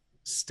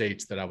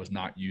states that I was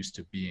not used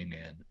to being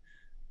in.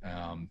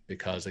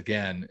 Because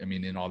again, I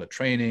mean, in all the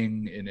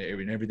training and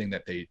everything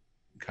that they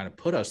kind of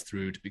put us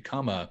through to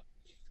become a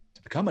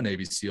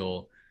Navy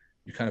SEAL,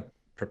 you kind of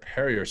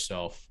prepare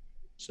yourself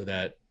so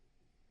that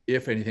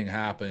if anything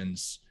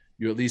happens,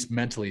 you at least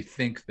mentally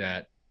think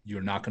that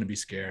you're not going to be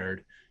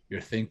scared.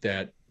 You think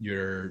that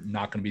you're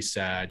not going to be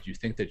sad. You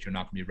think that you're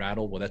not going to be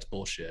rattled. Well, that's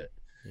bullshit.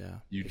 Yeah.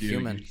 You're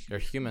human. You're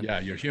human. Yeah,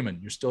 you're human.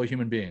 You're still a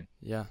human being.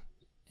 Yeah.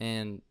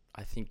 And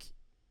I think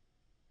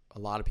a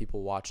lot of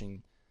people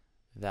watching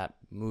that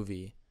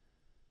movie,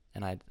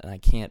 and I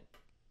can't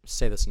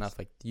say this enough,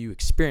 like, you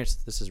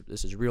experienced this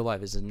is real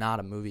life. This is not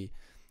a movie,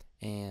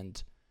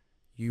 and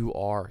you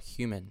are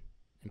human.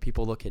 And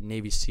people look at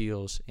Navy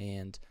SEALs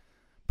and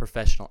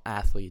professional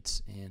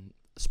athletes and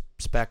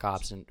spec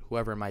ops and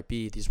whoever it might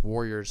be, these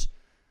warriors,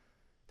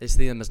 they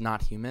see them as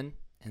not human,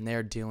 and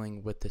they're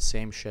dealing with the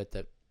same shit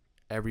that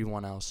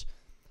everyone else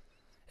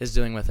is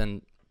dealing with.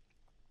 And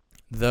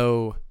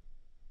though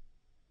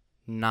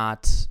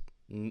not,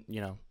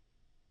 there's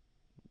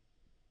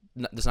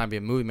not be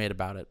a movie made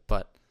about it,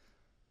 but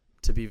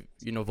to be,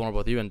 vulnerable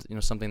with you, and,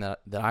 something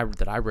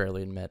that I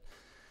rarely admit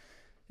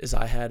is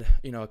I had,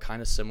 a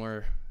kind of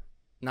similar,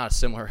 not a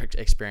similar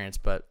experience,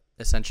 but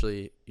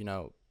essentially,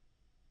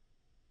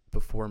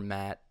 before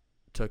Matt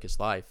took his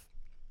life,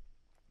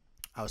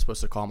 I was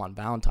supposed to call him on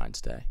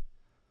Valentine's Day.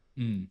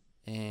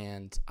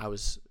 And I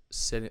was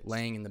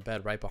laying in the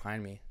bed right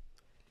behind me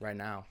right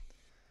now.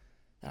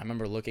 And I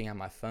remember looking at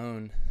my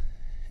phone,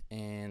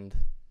 and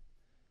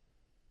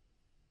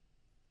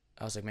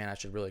I was like, man, I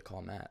should really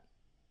call Matt.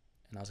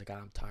 And I was like,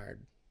 God, I'm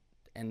tired.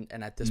 And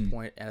at this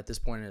point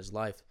in his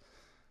life,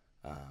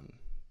 I've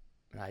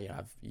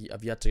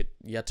yet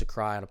to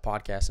cry on a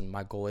podcast, and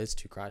my goal is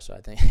to cry. So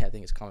I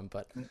think it's coming.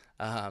 But,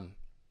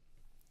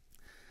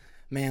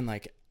 man,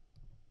 like,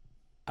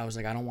 I was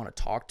like, I don't want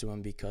to talk to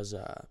him because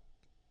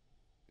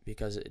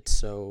he's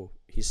so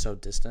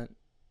distant,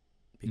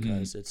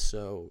 because there's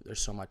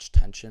so much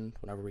tension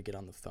whenever we get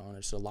on the phone.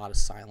 There's a lot of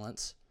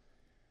silence.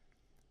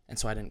 And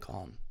so I didn't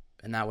call him.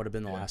 And that would have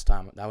been the last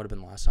time. That would have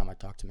been the last time I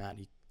talked to Matt.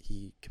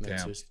 He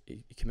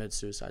committed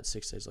suicide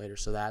 6 days later.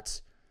 So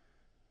that's,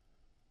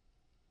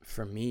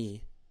 for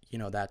me,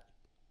 that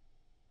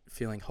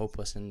feeling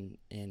hopeless and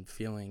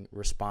feeling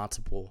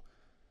responsible,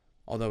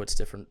 although it's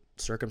different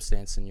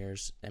circumstance than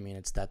yours. I mean,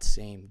 it's that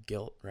same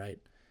guilt, right?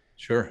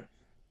 Sure.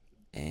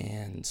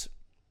 And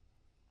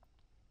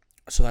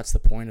so that's the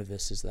point of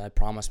this, is that I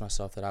promised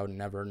myself that I would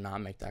never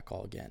not make that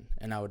call again,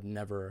 and I would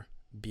never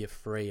be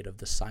afraid of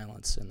the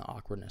silence and the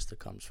awkwardness that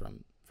comes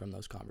from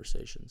those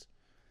conversations.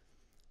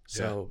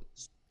 So,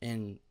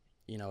 and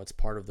it's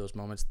part of those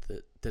moments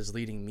that's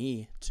leading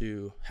me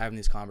to having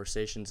these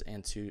conversations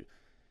and to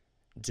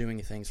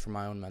doing things for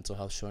my own mental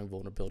health, showing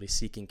vulnerability,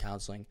 seeking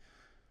counseling.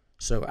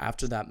 So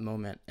after that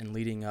moment and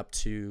leading up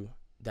to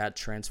that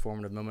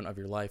transformative moment of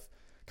your life,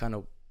 kind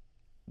of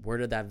where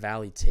did that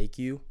valley take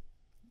you?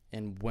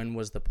 And when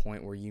was the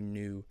point where you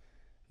knew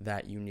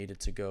that you needed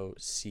to go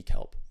seek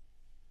help?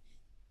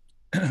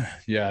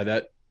 Yeah,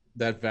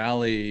 that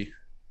valley,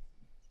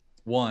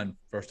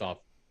 first off,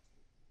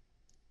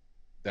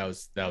 that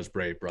was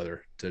brave,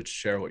 brother, to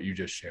share what you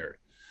just shared.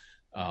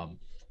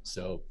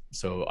 So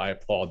I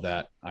applaud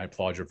that. I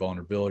applaud your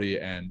vulnerability,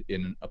 and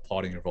in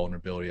applauding your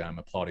vulnerability, I'm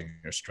applauding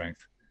your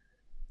strength.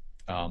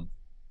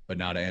 But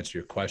now to answer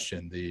your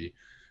question, the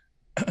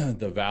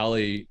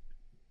valley,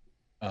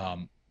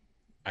 I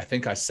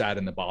think I sat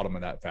in the bottom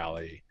of that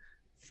valley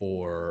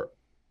for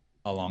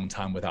a long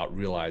time without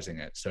realizing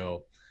it.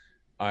 So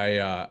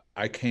I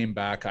came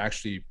back. I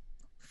actually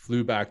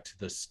flew back to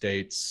the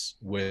States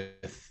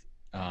with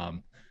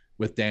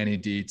Danny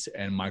Dietz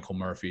and Michael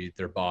Murphy,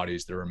 their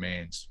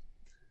remains.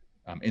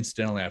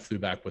 Incidentally, I flew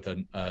back with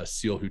a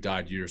SEAL who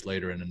died years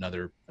later in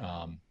another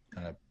kind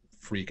of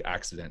freak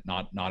accident,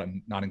 not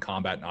in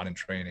combat, not in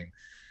training.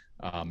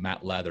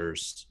 Matt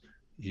Leathers,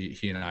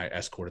 he and I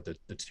escorted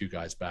the two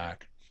guys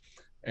back,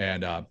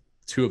 and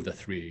two of the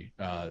three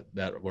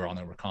that were on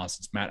the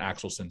reconnaissance. Matt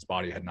Axelson's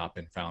body had not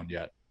been found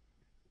yet.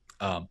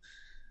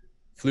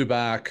 Flew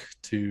back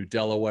to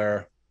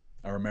Delaware.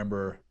 I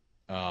remember,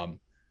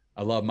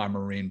 I love my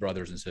Marine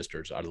brothers and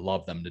sisters. I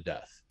love them to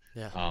death.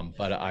 Yeah.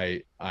 But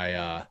I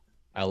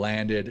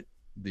landed.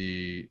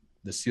 The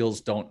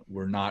SEALs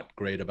were not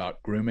great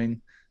about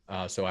grooming.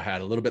 So I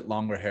had a little bit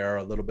longer hair,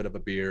 a little bit of a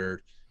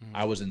beard.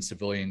 I was in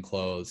civilian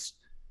clothes,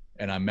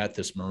 and I met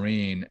this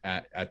Marine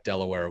at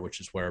Delaware, which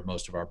is where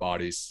most of our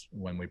bodies,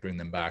 when we bring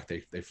them back,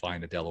 they fly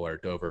into Delaware,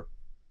 Dover.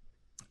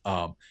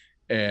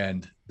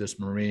 And this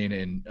Marine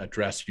in a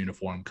dress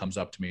uniform comes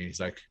up to me. He's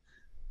like,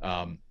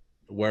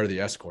 where are the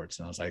escorts?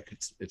 And I was like,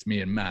 it's me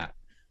and Matt.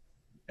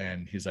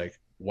 And he's like,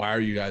 why are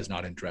you guys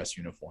not in dress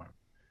uniform?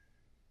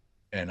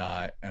 And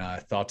I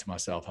thought to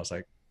myself, I was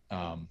like,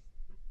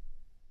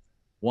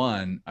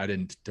 one, I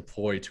didn't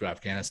deploy to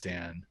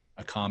Afghanistan,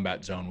 a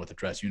combat zone with a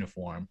dress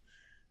uniform.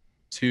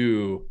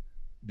 Two,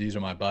 these are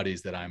my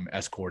buddies that I'm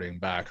escorting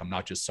back. I'm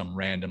not just some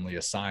randomly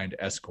assigned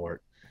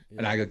escort. Yeah.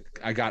 And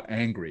I got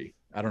angry.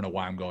 I don't know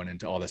why I'm going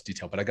into all this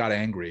detail, but I got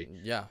angry.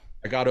 Yeah.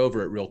 I got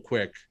over it real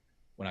quick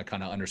when I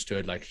kind of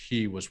understood, like,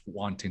 he was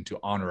wanting to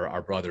honor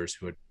our brothers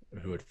who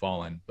had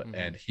fallen, but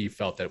and he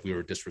felt that we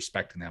were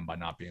disrespecting them by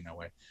not being that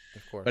way.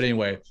 Of course. But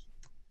anyway,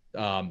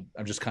 I'm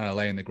just kind of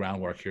laying the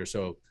groundwork here.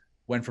 So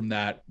went from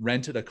that,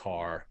 rented a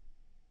car,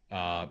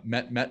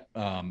 met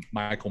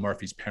Michael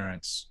Murphy's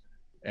parents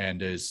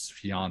and his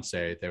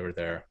fiance. They were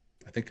there.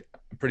 I'm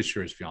pretty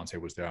sure his fiance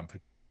was there.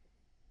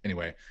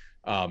 Anyway,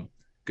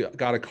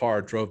 got a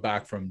car, drove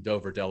back from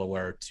Dover,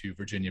 Delaware to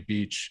Virginia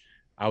Beach.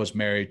 I was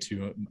married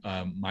to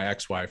my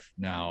ex-wife,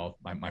 now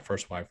my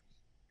first wife.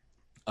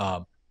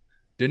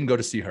 Didn't go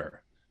to see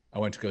her. I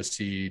went to go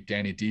see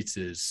Danny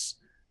Dietz's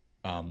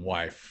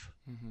wife,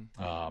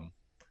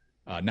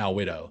 now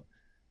widow.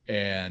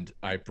 and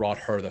I brought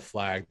her the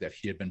flag that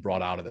he had been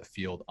brought out of the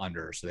field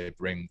under. So they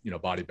bring,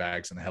 body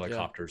bags and the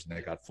helicopters, and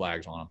they got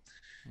flags on them.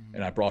 Mm-hmm.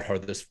 And I brought her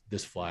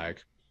this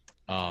flag,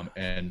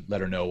 and let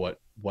her know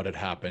what had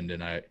happened.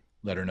 And I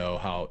let her know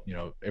how,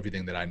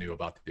 everything that I knew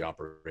about the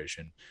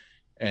operation.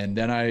 And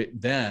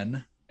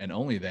then and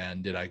only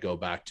then did I go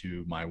back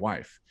to my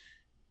wife,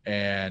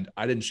 and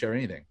I didn't share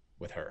anything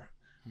with her.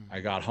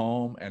 I got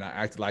home and I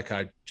acted like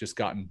I'd just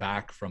gotten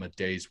back from a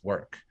day's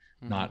work,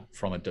 not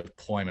from a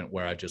deployment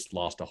where I just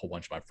lost a whole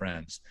bunch of my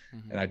friends.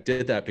 And I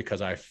did that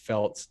because I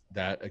felt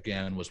that,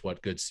 again, was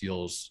what good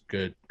SEALs,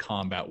 good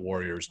combat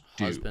warriors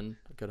do.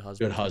 Good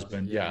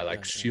husband. Yeah.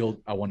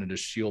 Shield. I wanted to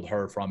shield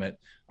her from it.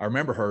 I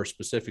remember her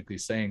specifically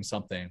saying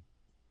something,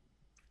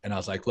 and I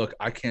was like, look,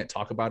 I can't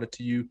talk about it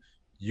to you.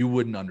 You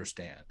wouldn't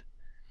understand.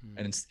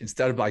 And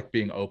instead of like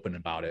being open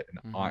about it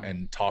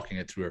and talking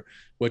it through her,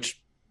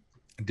 which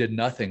did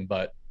nothing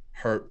but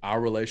hurt our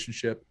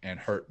relationship and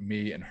hurt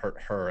me and hurt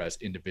her as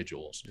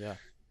individuals. Yeah.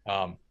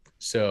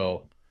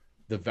 So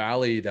the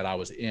valley that I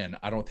was in,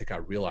 I don't think I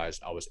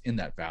realized I was in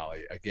that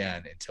valley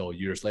again until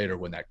years later,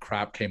 when that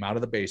crap came out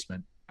of the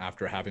basement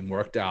after having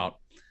worked out,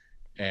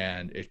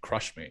 and it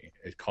crushed me.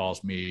 It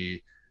caused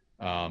me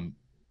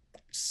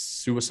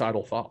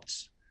suicidal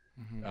thoughts.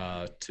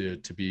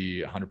 To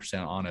be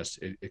 100% honest,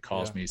 it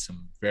caused me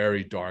some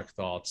very dark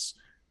thoughts.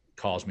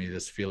 Caused me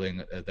this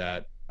feeling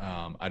that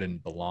I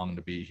didn't belong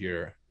to be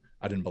here.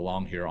 I didn't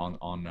belong here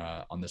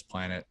on this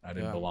planet. I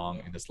didn't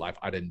belong in this life.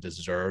 I didn't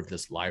deserve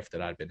this life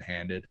that I'd been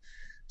handed.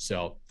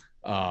 So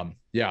a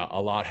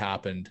lot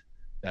happened.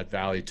 That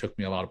valley took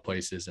me a lot of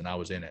places, and I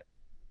was in it.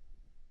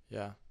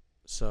 Yeah.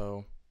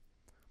 So,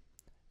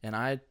 and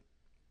I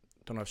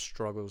don't know if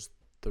struggle's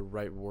the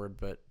right word,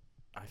 but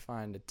I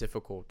find it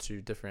difficult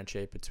to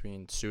differentiate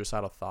between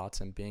suicidal thoughts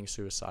and being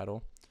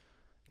suicidal.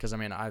 Because, I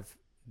mean,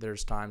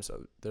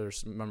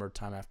 remember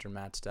time after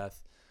Matt's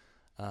death,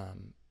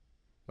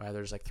 where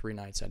there's like 3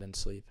 nights I didn't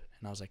sleep.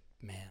 And I was like,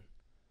 man,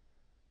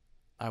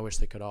 I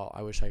wish I could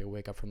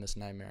wake up from this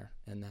nightmare,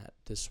 and that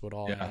this would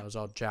all, I was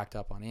all jacked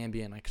up on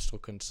Ambien. I still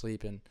couldn't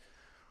sleep, and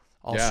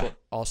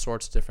all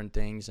sorts of different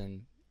things.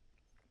 And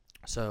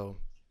so,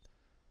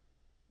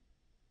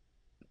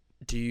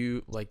 do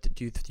you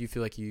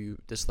feel like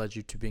this led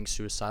you to being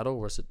suicidal,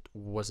 or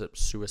was it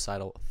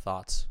suicidal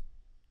thoughts?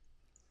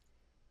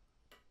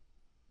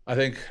 I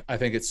think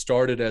it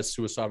started as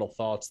suicidal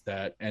thoughts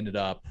that ended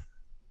up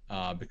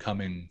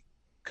becoming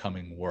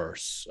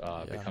worse,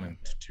 becoming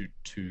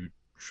to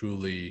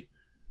truly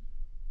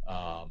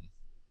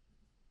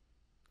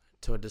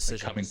to a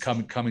decision,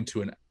 coming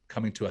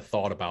to a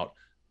thought about,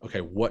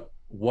 okay, what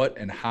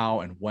and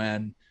how and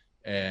when,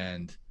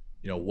 and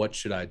what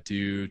should I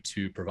do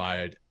to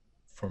provide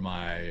for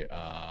my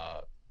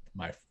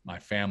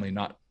family,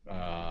 not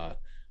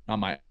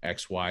my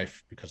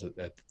ex-wife, because at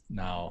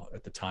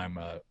the time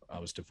I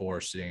was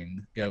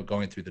divorcing,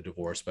 going through the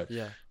divorce, but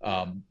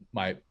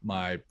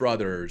my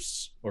brother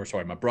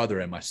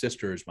and my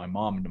sisters, my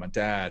mom and my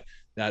dad,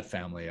 that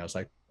family. I was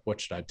like, what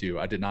should I do?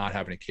 I did not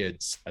have any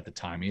kids at the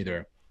time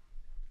either.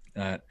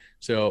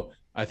 So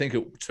I think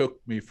it took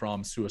me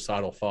from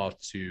suicidal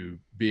thoughts to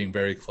being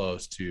very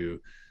close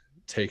to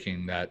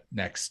taking that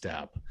next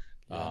step.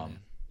 And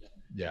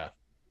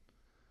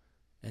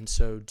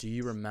so, do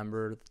you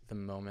remember the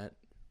moment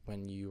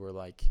when you were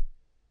like,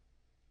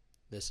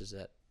 this is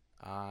it,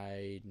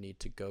 I need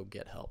to go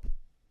get help?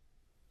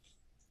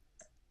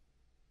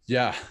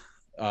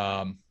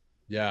 I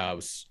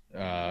was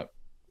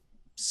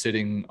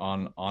sitting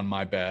on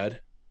my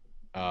bed.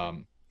 I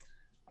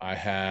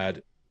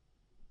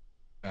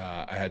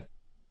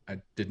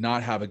did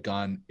not have a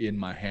gun in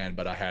my hand,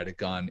 but I had a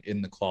gun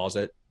in the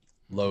closet,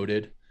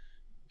 loaded,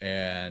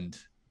 and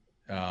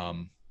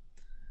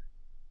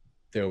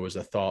there was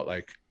a thought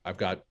like, I've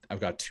got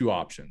 2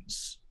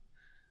 options.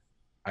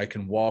 I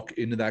can walk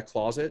into that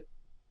closet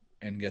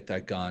and get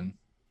that gun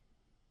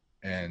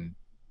and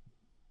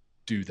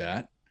do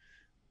that,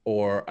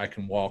 or I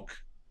can walk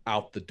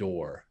out the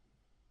door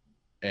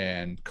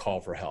and call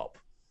for help.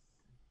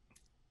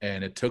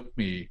 And it took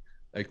me,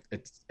 like,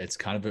 it's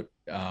kind of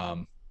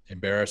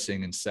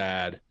embarrassing and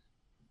sad,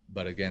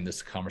 but again,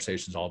 this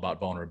conversation is all about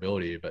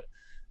vulnerability, but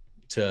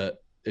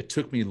it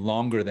took me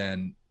longer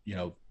than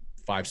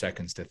 5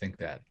 seconds to think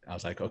that. I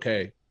was like,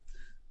 okay,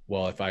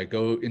 well, if I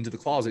go into the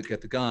closet, get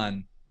the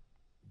gun,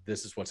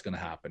 this is what's going to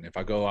happen. If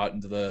I go out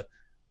into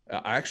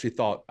I actually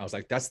thought, I was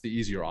like, that's the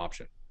easier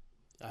option.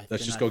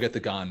 Let's just go get the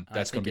gun.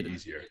 That's going to be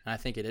easier. I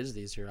think it is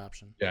the easier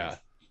option. Yeah.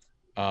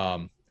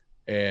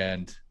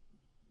 And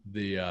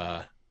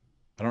I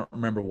don't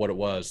remember what it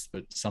was,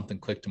 but something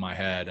clicked in my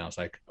head. And I was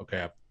like,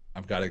 okay,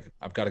 I've got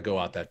to go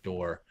out that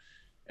door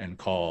and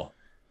call.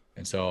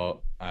 And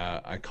so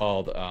I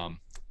called,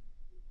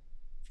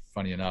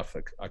 funny enough,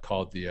 I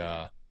called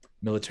the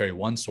Military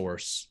One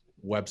Source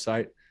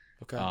website.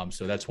 Okay.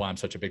 So that's why I'm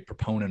such a big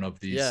proponent of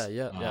these.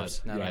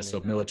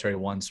 So Military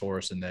One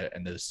Source and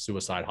the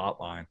suicide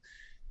hotline,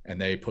 and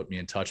they put me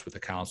in touch with a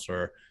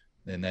counselor,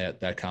 and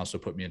that counselor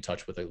put me in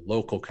touch with a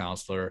local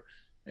counselor,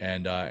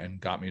 and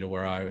got me to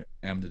where I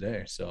am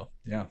today. So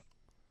yeah.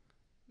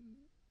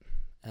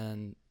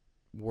 And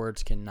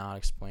words cannot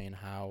explain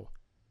how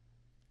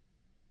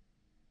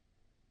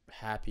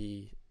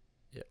happy,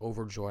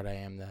 overjoyed I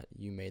am that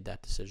you made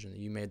that decision, that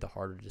you made the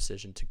harder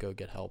decision to go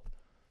get help.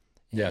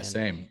 Yeah,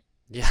 same.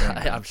 Yeah,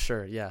 same, I'm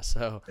sure. Yeah.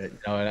 So,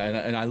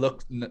 and I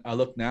look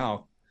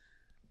now,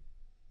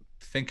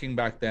 thinking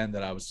back then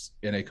that I was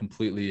in a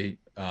completely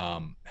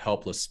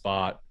helpless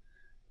spot,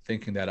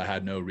 thinking that I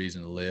had no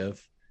reason to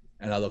live.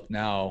 And I look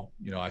now,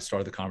 I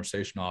started the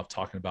conversation off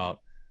talking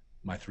about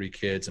my 3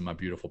 kids and my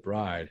beautiful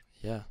bride.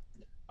 yeah.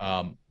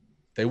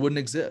 They wouldn't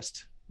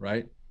exist,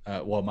 right?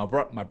 Well,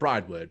 my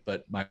bride would,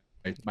 but my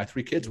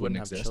 3 kids wouldn't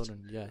exist.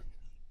 Children. Yeah.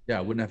 Yeah,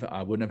 I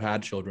wouldn't have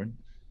had children.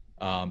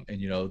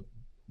 And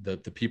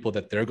the people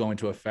that they're going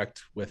to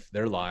affect with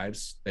their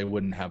lives, they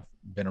wouldn't have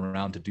been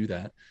around to do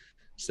that.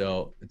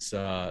 So it's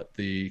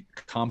the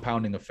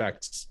compounding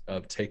effects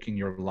of taking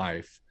your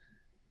life.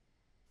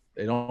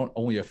 They don't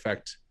only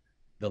affect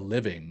the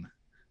living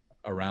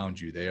around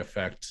you, they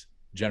affect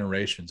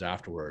generations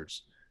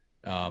afterwards.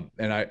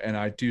 And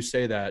I do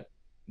say that,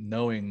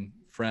 knowing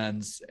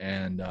friends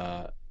and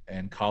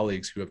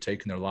colleagues who have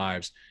taken their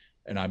lives,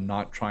 and I'm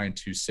not trying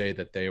to say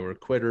that they were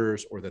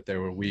quitters or that they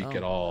were weak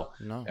at all.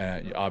 No.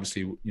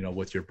 Obviously,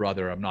 with your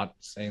brother, I'm not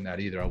saying that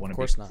either. I want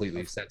to be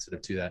completely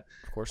sensitive to that.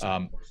 Of course.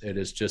 It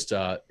is just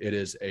it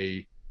is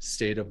a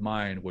state of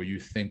mind where you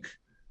think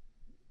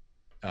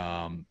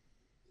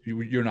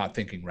you're not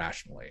thinking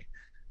rationally,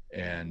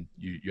 and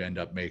you end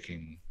up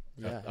making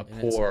a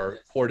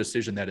poor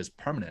decision that is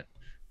permanent.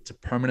 It's a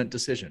permanent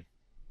decision.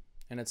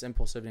 And it's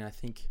impulsivity. And I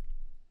think,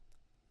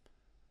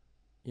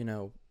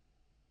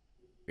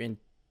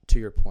 to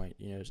your point,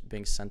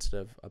 being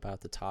sensitive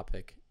about the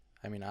topic.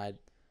 I mean, I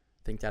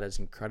think that is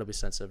incredibly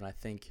sensitive. And I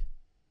think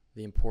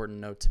the important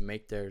note to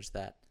make there is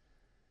that,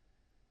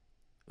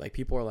 like,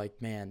 people are like,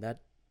 man,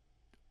 that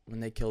when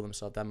they kill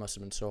themselves, that must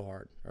have been so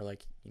hard. Or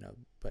like,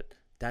 but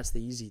that's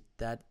the easy,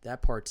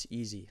 that part's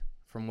easy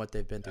from what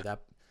they've been through.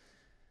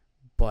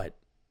 But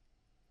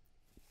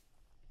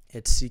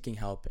it's seeking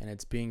help and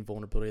it's being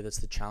vulnerability. That's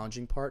the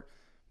challenging part,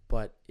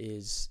 but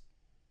is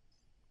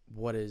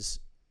what is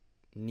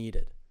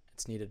needed.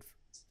 It's needed.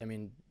 I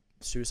mean,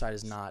 suicide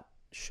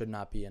should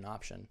not be an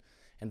option,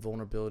 and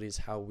vulnerability is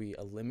how we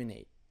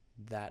eliminate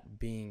that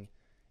being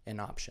an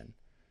option.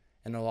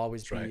 And it'll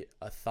always be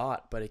a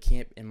thought, but it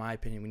can't, in my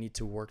opinion, we need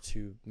to work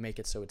to make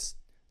it so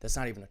that's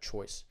not even a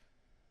choice.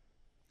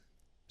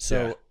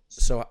 So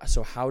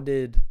how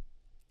did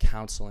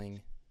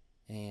counseling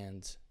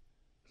and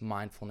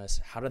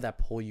mindfulness, how did that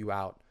pull you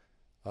out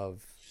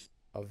of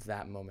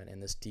that moment in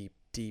this deep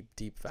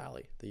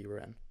valley that you were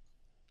in?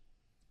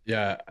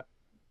 Yeah.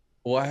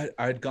 Well,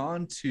 I'd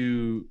gone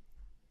to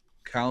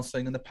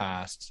counseling in the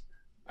past.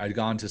 I'd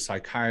gone to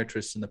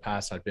psychiatrists in the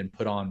past. I'd been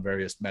put on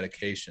various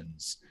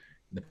medications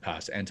in the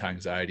past,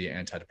 anti-anxiety,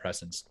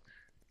 antidepressants.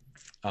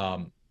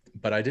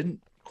 But I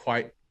didn't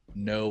quite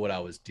know what I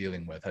was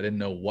dealing with. I didn't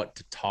know what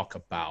to talk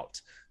about.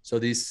 So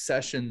these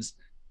sessions,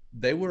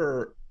 they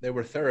were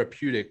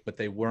therapeutic, but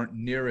they weren't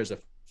near as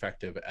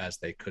effective as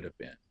they could have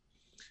been.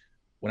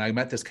 When I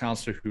met this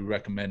counselor who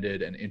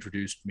recommended and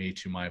introduced me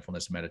to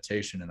mindfulness and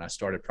meditation, and I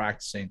started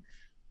practicing,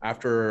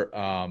 after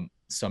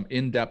some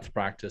in-depth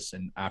practice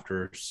and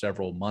after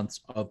several months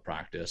of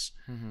practice,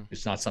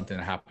 it's not something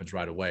that happens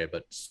right away,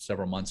 but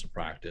several months of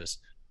practice,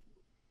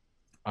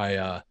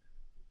 I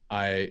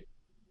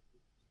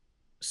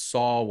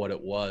saw what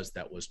it was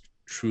that was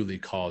truly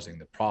causing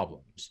the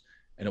problems.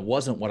 And it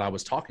wasn't what I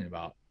was talking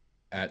about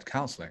at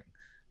counseling.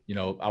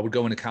 I would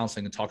go into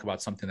counseling and talk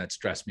about something that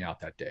stressed me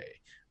out that day,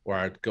 or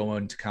I'd go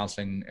into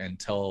counseling and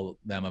tell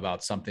them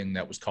about something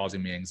that was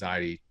causing me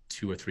anxiety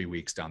 2 or 3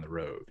 weeks down the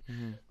road.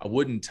 I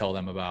wouldn't tell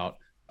them about,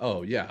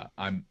 oh yeah,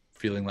 I'm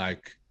feeling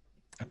like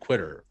a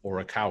quitter or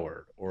a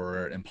coward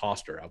or an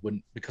imposter. I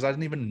wouldn't, because I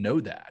didn't even know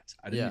that.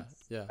 I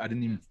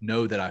didn't even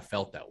know that I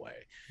felt that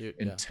way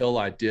until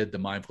I did the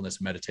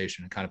mindfulness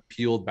meditation and kind of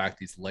peeled back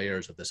these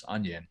layers of this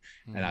onion,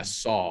 and I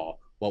saw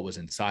what was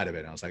inside of it.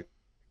 And I was like,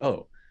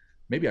 oh,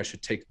 maybe I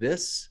should take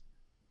this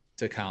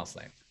to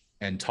counseling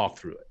and talk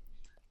through it.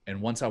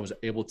 And once I was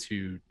able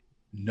to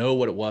know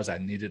what it was I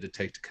needed to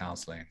take to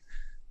counseling,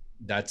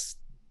 that's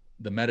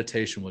the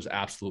meditation was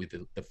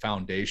absolutely the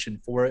foundation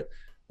for it.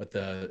 But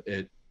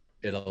it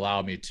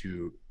allowed me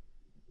to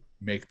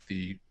make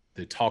the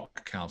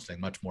talk counseling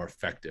much more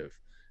effective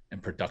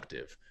and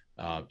productive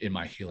in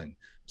my healing.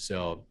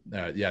 So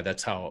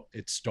that's how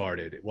it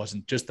started. It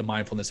wasn't just the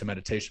mindfulness and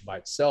meditation by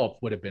itself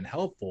would have been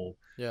helpful,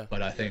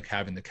 but I think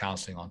having the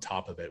counseling on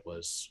top of it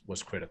was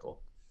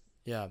critical.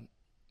 Yeah.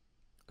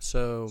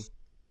 So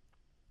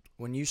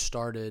when you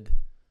started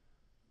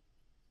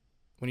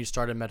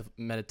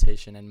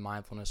meditation and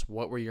mindfulness,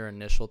 what were your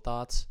initial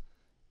thoughts?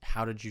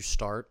 How did you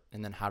start?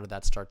 And then how did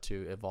that start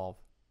to evolve?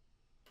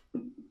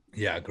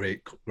 Yeah,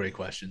 great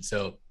question.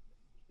 So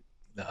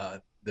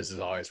this is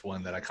always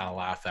one that I kind of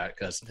laugh at,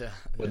 because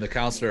when the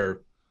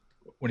counselor,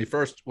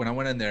 when I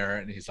went in there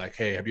and he's like,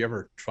 hey, have you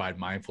ever tried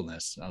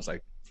mindfulness? And I was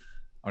like,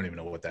 I don't even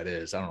know what that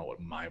is. I don't know what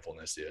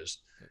mindfulness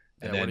is.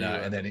 Yeah,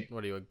 and then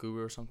what are you, a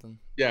guru or something?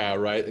 Yeah,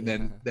 right. And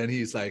then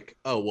he's like,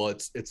 oh, well,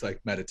 it's like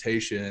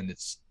meditation.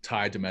 It's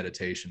tied to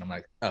meditation. I'm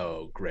like,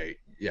 oh, great.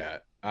 Yeah,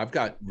 I've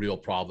got real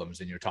problems.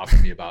 And you're talking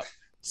to me about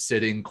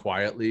sitting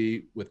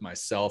quietly with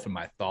myself and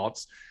my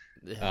thoughts.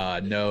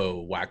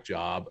 No, whack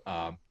job.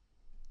 And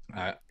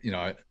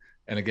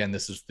again,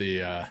 this is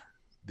the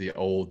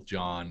old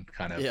Jon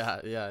kind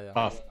of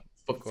tough,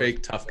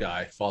 fake tough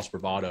guy, false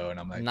bravado. And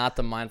I'm like, not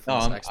the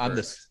mindfulness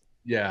expert.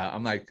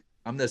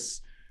 I'm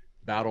this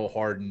battle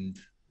hardened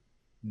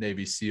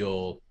Navy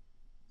SEAL,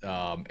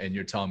 and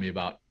you're telling me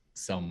about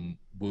some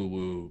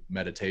woo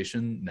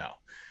meditation? No.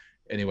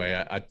 Anyway,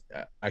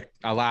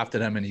 I laughed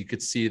at him, and he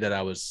could see that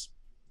I was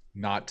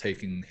not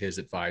taking his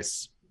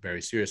advice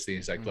very seriously.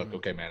 He's like, look,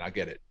 okay, man, I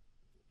get it.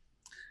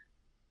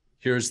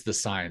 Here's the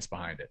science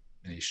behind it.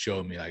 And he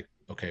showed me like,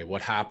 okay,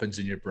 what happens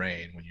in your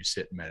brain when you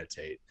sit and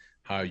meditate,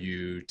 how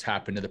you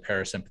tap into the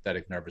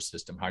parasympathetic nervous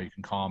system, how you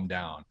can calm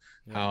down,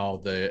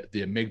 how the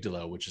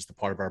amygdala, which is the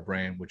part of our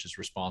brain which is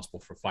responsible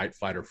for fight,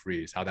 flight, or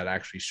freeze, how that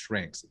actually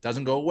shrinks. It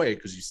doesn't go away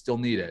because you still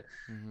need it,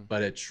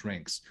 but it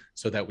shrinks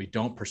so that we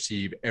don't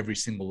perceive every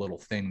single little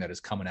thing that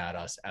is coming at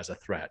us as a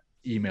threat.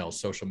 Emails,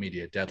 social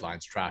media,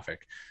 deadlines,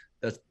 traffic.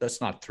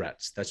 That's not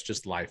threats. That's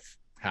just life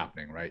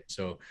happening, right?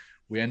 So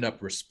we end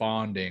up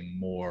responding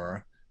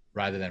more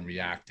rather than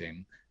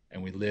reacting,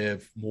 and we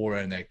live more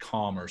in a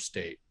calmer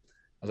state.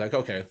 I was like,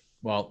 okay,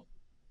 well,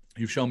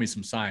 you've shown me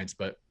some science,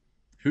 but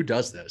who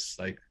does this?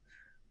 Like,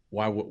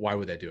 why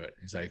would they do it?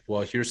 He's like,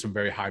 well, here's some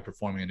very high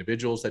performing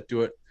individuals that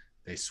do it.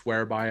 They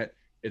swear by it.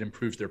 It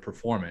improves their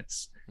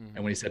performance.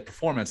 And when he said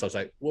performance, I was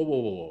like,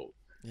 whoa.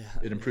 Yeah.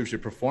 It improves your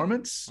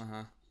performance?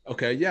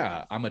 Okay,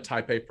 yeah. I'm a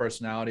type A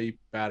personality,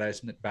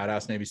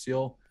 badass Navy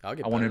SEAL. I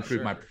want to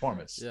improve my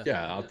performance.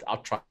 Yeah, I'll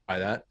try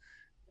that.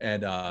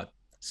 And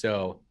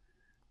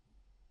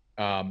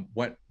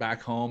went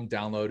back home,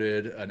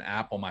 downloaded an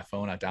app on my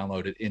phone. I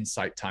downloaded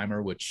Insight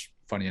Timer, which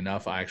funny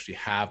enough, I actually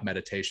have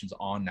meditations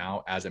on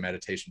now as a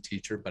meditation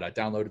teacher, but I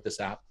downloaded this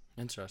app.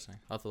 Interesting.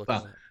 I'll have to look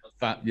at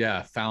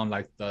that. Found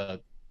like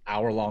the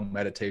hour-long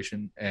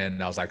meditation,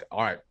 and I was like,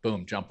 all right,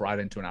 boom, jump right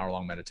into an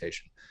hour-long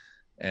meditation.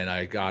 And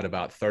I got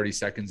about 30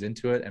 seconds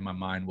into it, and my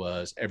mind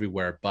was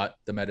everywhere but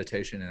the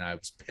meditation, and I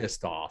was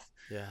pissed off.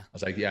 Yeah. I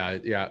was like,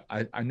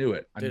 I knew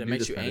it. Dude, I knew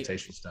this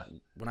meditation stuff.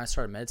 When I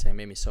started meditating, it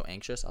made me so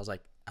anxious. I was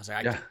like,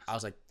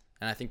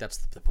 and I think that's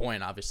the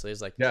point, obviously,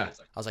 is like, I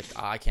was like,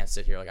 I can't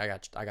sit here. Like,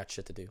 I got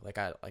shit to do. Like,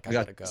 I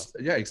gotta go.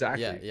 Yeah,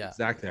 exactly. Yeah.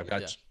 Exactly. I've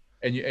got,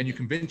 and you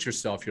convince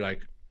yourself, you're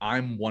like,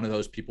 I'm one of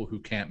those people who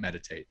can't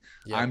meditate.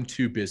 Yep. I'm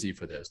too busy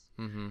for this.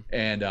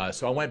 And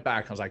so I went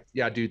back. I was like,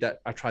 yeah, dude,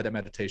 I tried that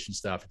meditation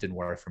stuff. It didn't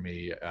work for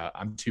me.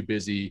 I'm too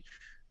busy.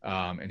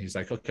 And he's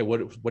like, okay,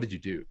 what did you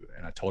do?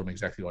 And I told him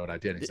exactly what I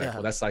did. And he's like,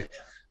 well, that's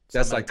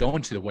like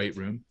going to the weight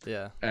room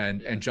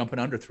and jumping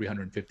under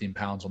 315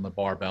 pounds on the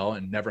barbell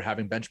and never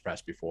having bench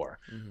press before,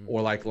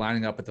 or like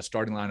lining up at the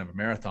starting line of a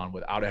marathon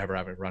without ever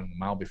having run a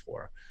mile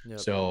before. Yep.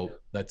 So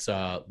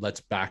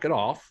let's back it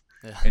off.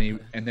 Yeah.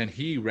 And then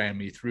he ran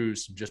me through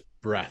some just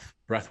breath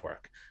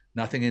work,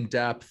 nothing in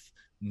depth,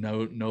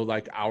 no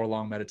like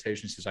hour-long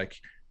meditations. He's like,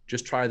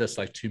 just try this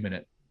like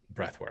 2-minute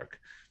breath work.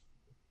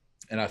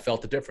 And I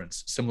felt the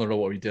difference, similar to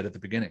what we did at the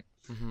beginning.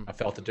 I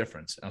felt the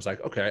difference. And I was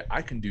like, okay,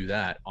 I can do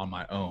that on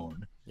my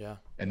own. Yeah.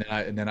 And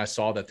then I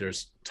saw that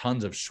there's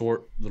tons of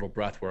short little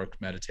breath work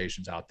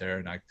meditations out there.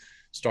 And I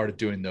started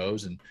doing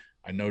those, and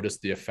I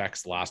noticed the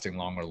effects lasting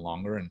longer and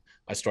longer. And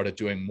I started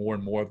doing more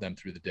and more of them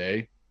through the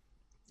day.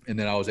 And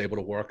then I was able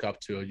to work up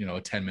to, a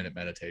 10-minute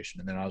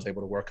meditation. And then I was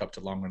able to work up to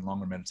longer and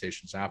longer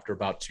meditations. After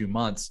about 2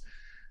 months,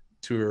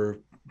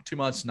 2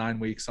 months, 9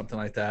 weeks, something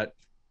like that.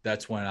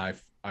 That's when I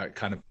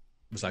kind of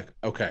was like,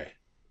 okay,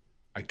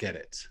 I get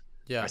it.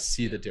 Yeah. I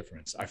see the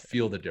difference. I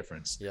feel the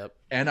difference. Yep.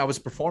 And I was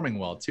performing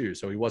well too.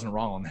 So he wasn't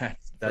wrong on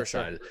that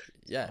side.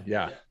 Yeah.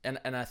 Yeah. And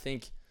I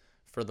think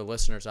for the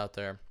listeners out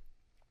there,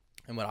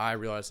 and what I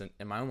realized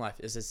in my own life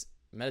is this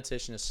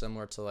meditation is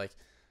similar to like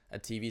a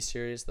TV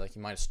series that like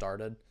you might have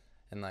started.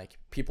 And like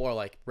people are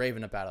like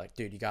raving about it, like,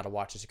 dude, you gotta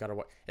watch this. You gotta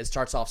watch. It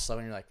starts off slow,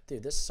 and you're like,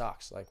 dude, this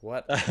sucks. Like,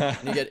 what?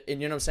 And you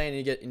know what I'm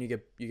saying? And you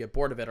get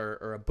bored of it,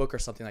 or a book or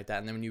something like that.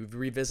 And then when you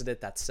revisit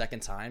it that second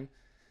time,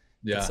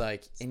 it's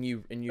like, and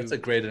you. That's a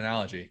great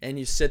analogy. And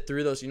you sit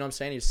through those. You know what I'm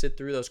saying? You sit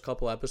through those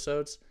couple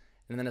episodes,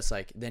 and then it's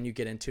like, then you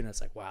get into it, and it's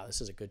like, wow, this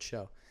is a good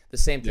show. The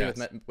same thing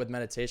with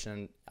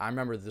meditation. I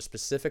remember the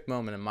specific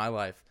moment in my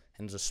life,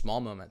 and it was a small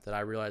moment that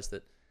I realized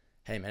that,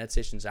 hey,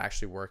 meditation is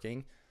actually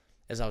working.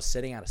 As I was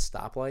sitting at a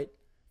stoplight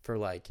for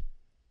like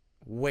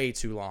way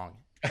too long,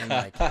 and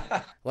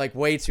like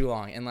way too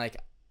long, and like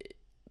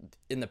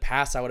in the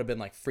past I would have been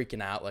like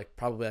freaking out, like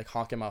probably like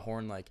honking my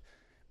horn, like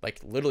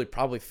literally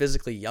probably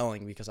physically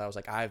yelling, because I was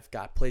like, I've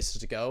got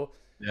places to go.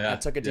 I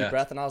took a deep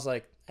breath, and I was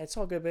like, it's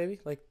all good, baby.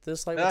 Like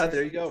this light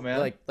there you go, man.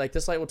 Like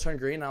this light will turn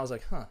green. And I was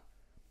like,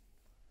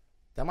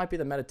 that might be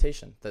the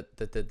meditation that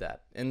did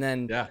that. And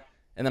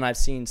then I've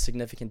seen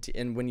significant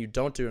and when you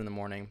don't do it in the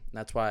morning,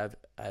 that's why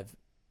I've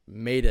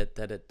made it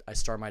that I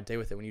start my day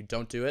with it. When you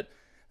don't do it,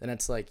 then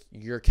it's like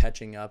you're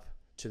catching up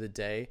to the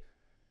day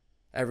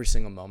every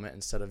single moment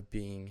instead of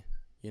being,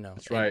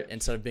 That's right.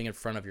 instead of being in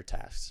front of your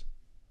tasks.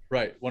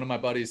 Right. One of my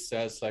buddies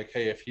says, like,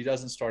 hey, if he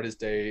doesn't start his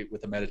day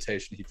with a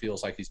meditation, he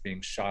feels like he's being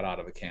shot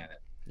out of a cannon.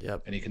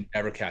 Yep. And he can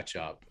never catch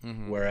up.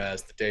 Mm-hmm.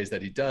 Whereas the days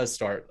that he does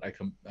start like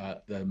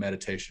the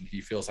meditation,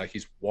 he feels like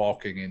he's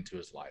walking into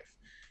his life.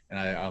 And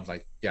I was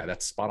like, yeah,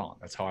 that's spot on.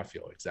 That's how I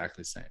feel.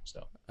 Exactly the same.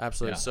 So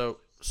absolutely. Yeah.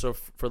 So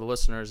for the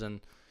listeners,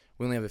 and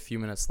we only have a few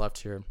minutes left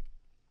here,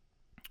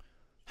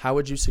 how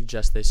would you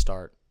suggest they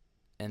start?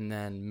 And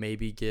then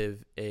maybe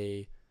give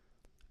a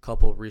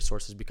couple of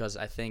resources, because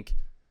I think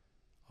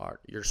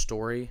your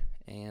story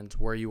and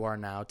where you are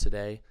now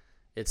today,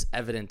 it's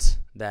evident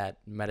that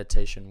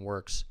meditation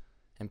works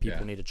and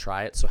people need to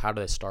try it. So how do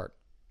they start?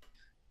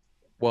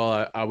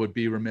 Well, I would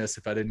be remiss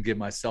if I didn't give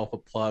myself a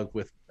plug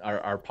with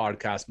our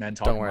podcast, Men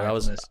Talking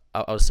Mindfulness.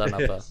 I was setting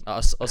up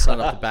I'll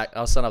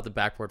set up the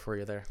backboard for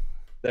you there.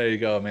 There you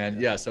go, man.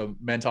 Yeah. So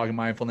Men Talking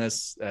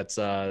Mindfulness, that's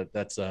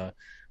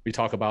we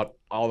talk about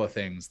all the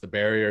things, the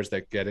barriers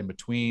that get in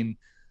between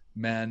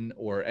men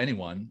or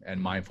anyone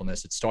and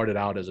mindfulness. It started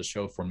out as a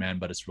show for men,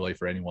 but it's really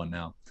for anyone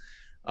now.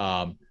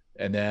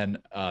 And then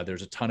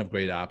there's a ton of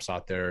great apps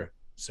out there.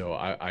 So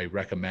I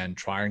recommend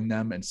trying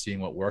them and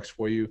seeing what works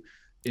for you.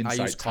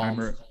 Insight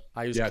Timer.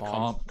 I use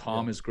Calm.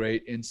 Calm is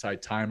great.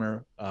 Insight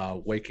Timer,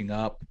 waking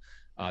up,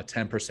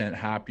 10%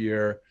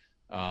 happier.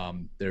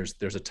 There's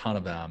a ton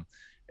of them,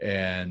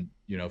 and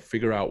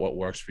figure out what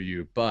works for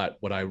you. But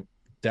what I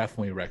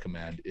definitely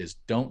recommend is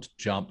don't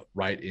jump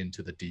right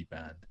into the deep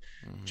end.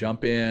 Mm-hmm.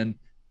 Jump in,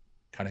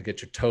 kind of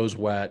get your toes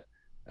wet,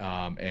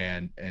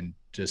 and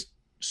just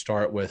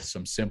start with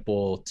some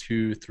simple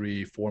 2,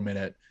 3, 4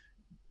 minute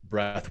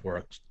breath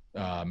work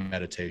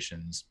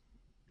meditations,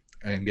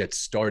 and get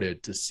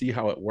started to see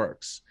how it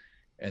works,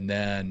 and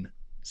then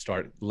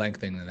start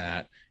lengthening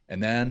that,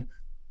 and then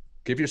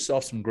give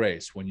yourself some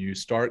grace when you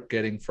start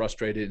getting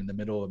frustrated in the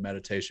middle of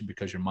meditation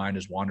because your mind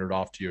has wandered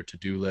off to your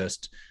to-do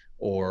list,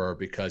 or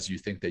because you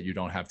think that you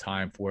don't have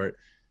time for it.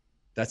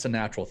 That's a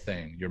natural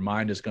thing. Your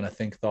mind is going to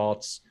think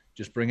thoughts.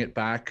 Just bring it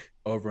back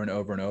over and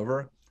over and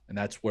over. And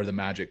that's where the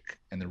magic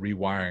and the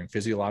rewiring,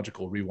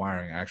 physiological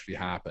rewiring, actually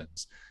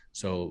happens.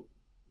 So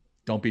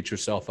don't beat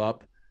yourself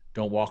up.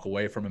 Don't walk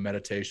away from a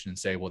meditation and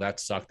say, well, that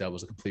sucked. That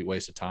was a complete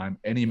waste of time.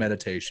 Any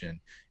meditation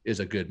is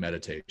a good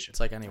meditation. It's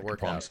like any workout.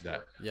 Promise you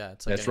that. Yeah.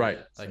 It's like that's right.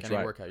 Like that's any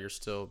right. workout, you're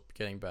still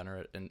getting better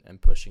at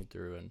and pushing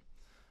through and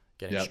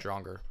getting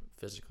stronger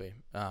physically.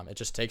 It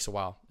just takes a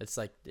while. It's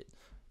like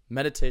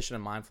meditation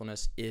and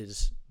mindfulness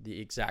is the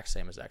exact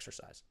same as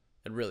exercise.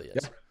 It really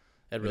is. Yeah,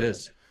 it really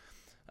is.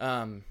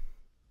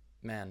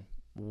 Man,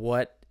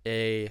 what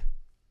a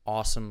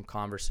awesome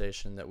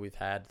conversation that we've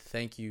had.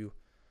 Thank you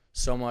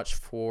so much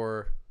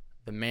for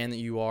the man that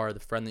you are, the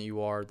friend that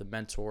you are, the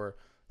mentor,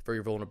 for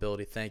your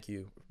vulnerability. Thank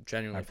you.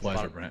 Genuinely. My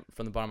pleasure, Brent.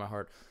 From the bottom of my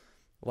heart.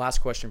 Last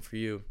question for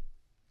you,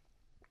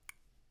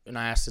 and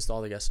I asked this to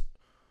all the guests.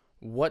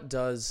 What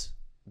does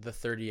the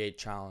 38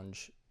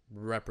 challenge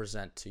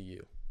represent to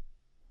you?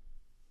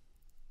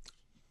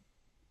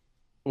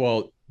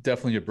 Well,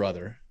 definitely your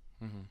brother.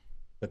 Mm-hmm.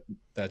 But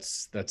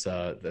that's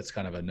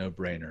kind of a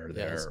no-brainer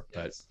there.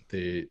 Yes.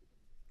 But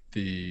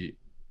the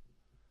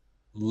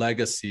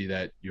legacy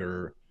that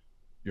your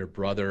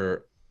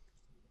brother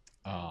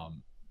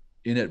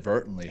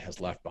inadvertently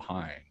has left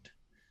behind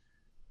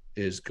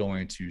is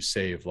going to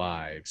save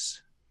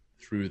lives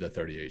through the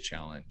 38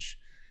 challenge,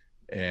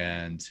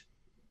 and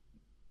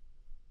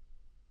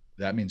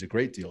that means a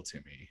great deal to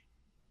me,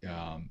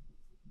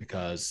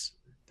 because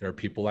there are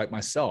people like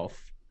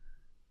myself,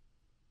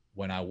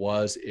 when I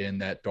was in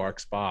that dark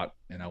spot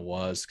and I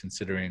was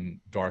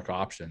considering dark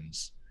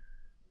options,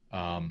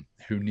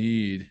 who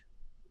need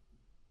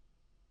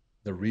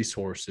the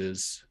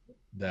resources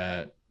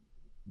that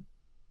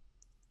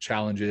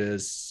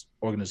challenges,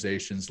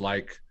 organizations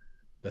like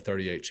the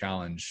 38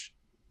 Challenge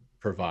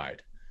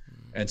provide,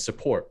 and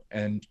support,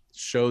 and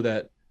show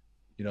that,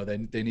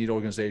 they need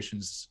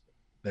organizations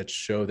that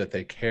show that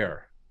they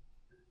care.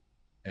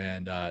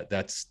 And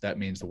that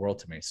means the world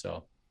to me.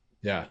 So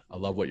yeah, I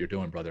love what you're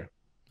doing, brother.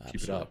 Absolutely.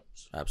 Keep it up.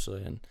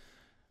 Absolutely.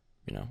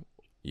 And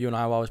you and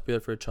I will always be there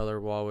for each other.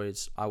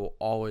 I will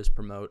always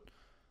promote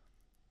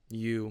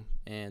you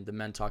and the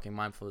Men Talking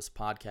Mindfulness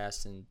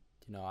podcast. And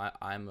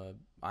I'm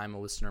a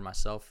listener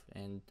myself,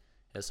 and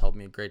it has helped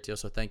me a great deal.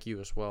 So thank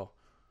you as well.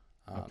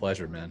 My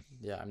pleasure, man.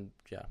 Yeah.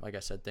 Like I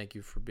said, thank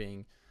you for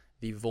being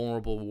the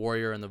vulnerable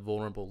warrior and the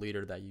vulnerable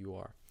leader that you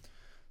are.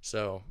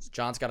 So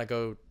John's got to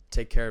go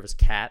take care of his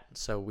cat,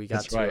 so we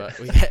got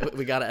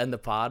we got to end the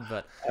pod.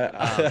 But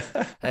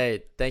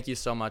hey, thank you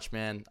so much,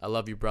 man. I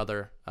love you,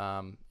 brother.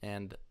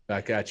 And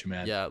back at you,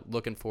 man. Yeah,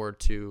 looking forward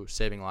to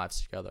saving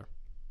lives together.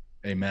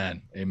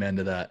 Amen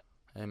to that.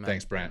 Amen.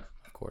 Thanks, Brandt.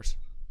 Of course.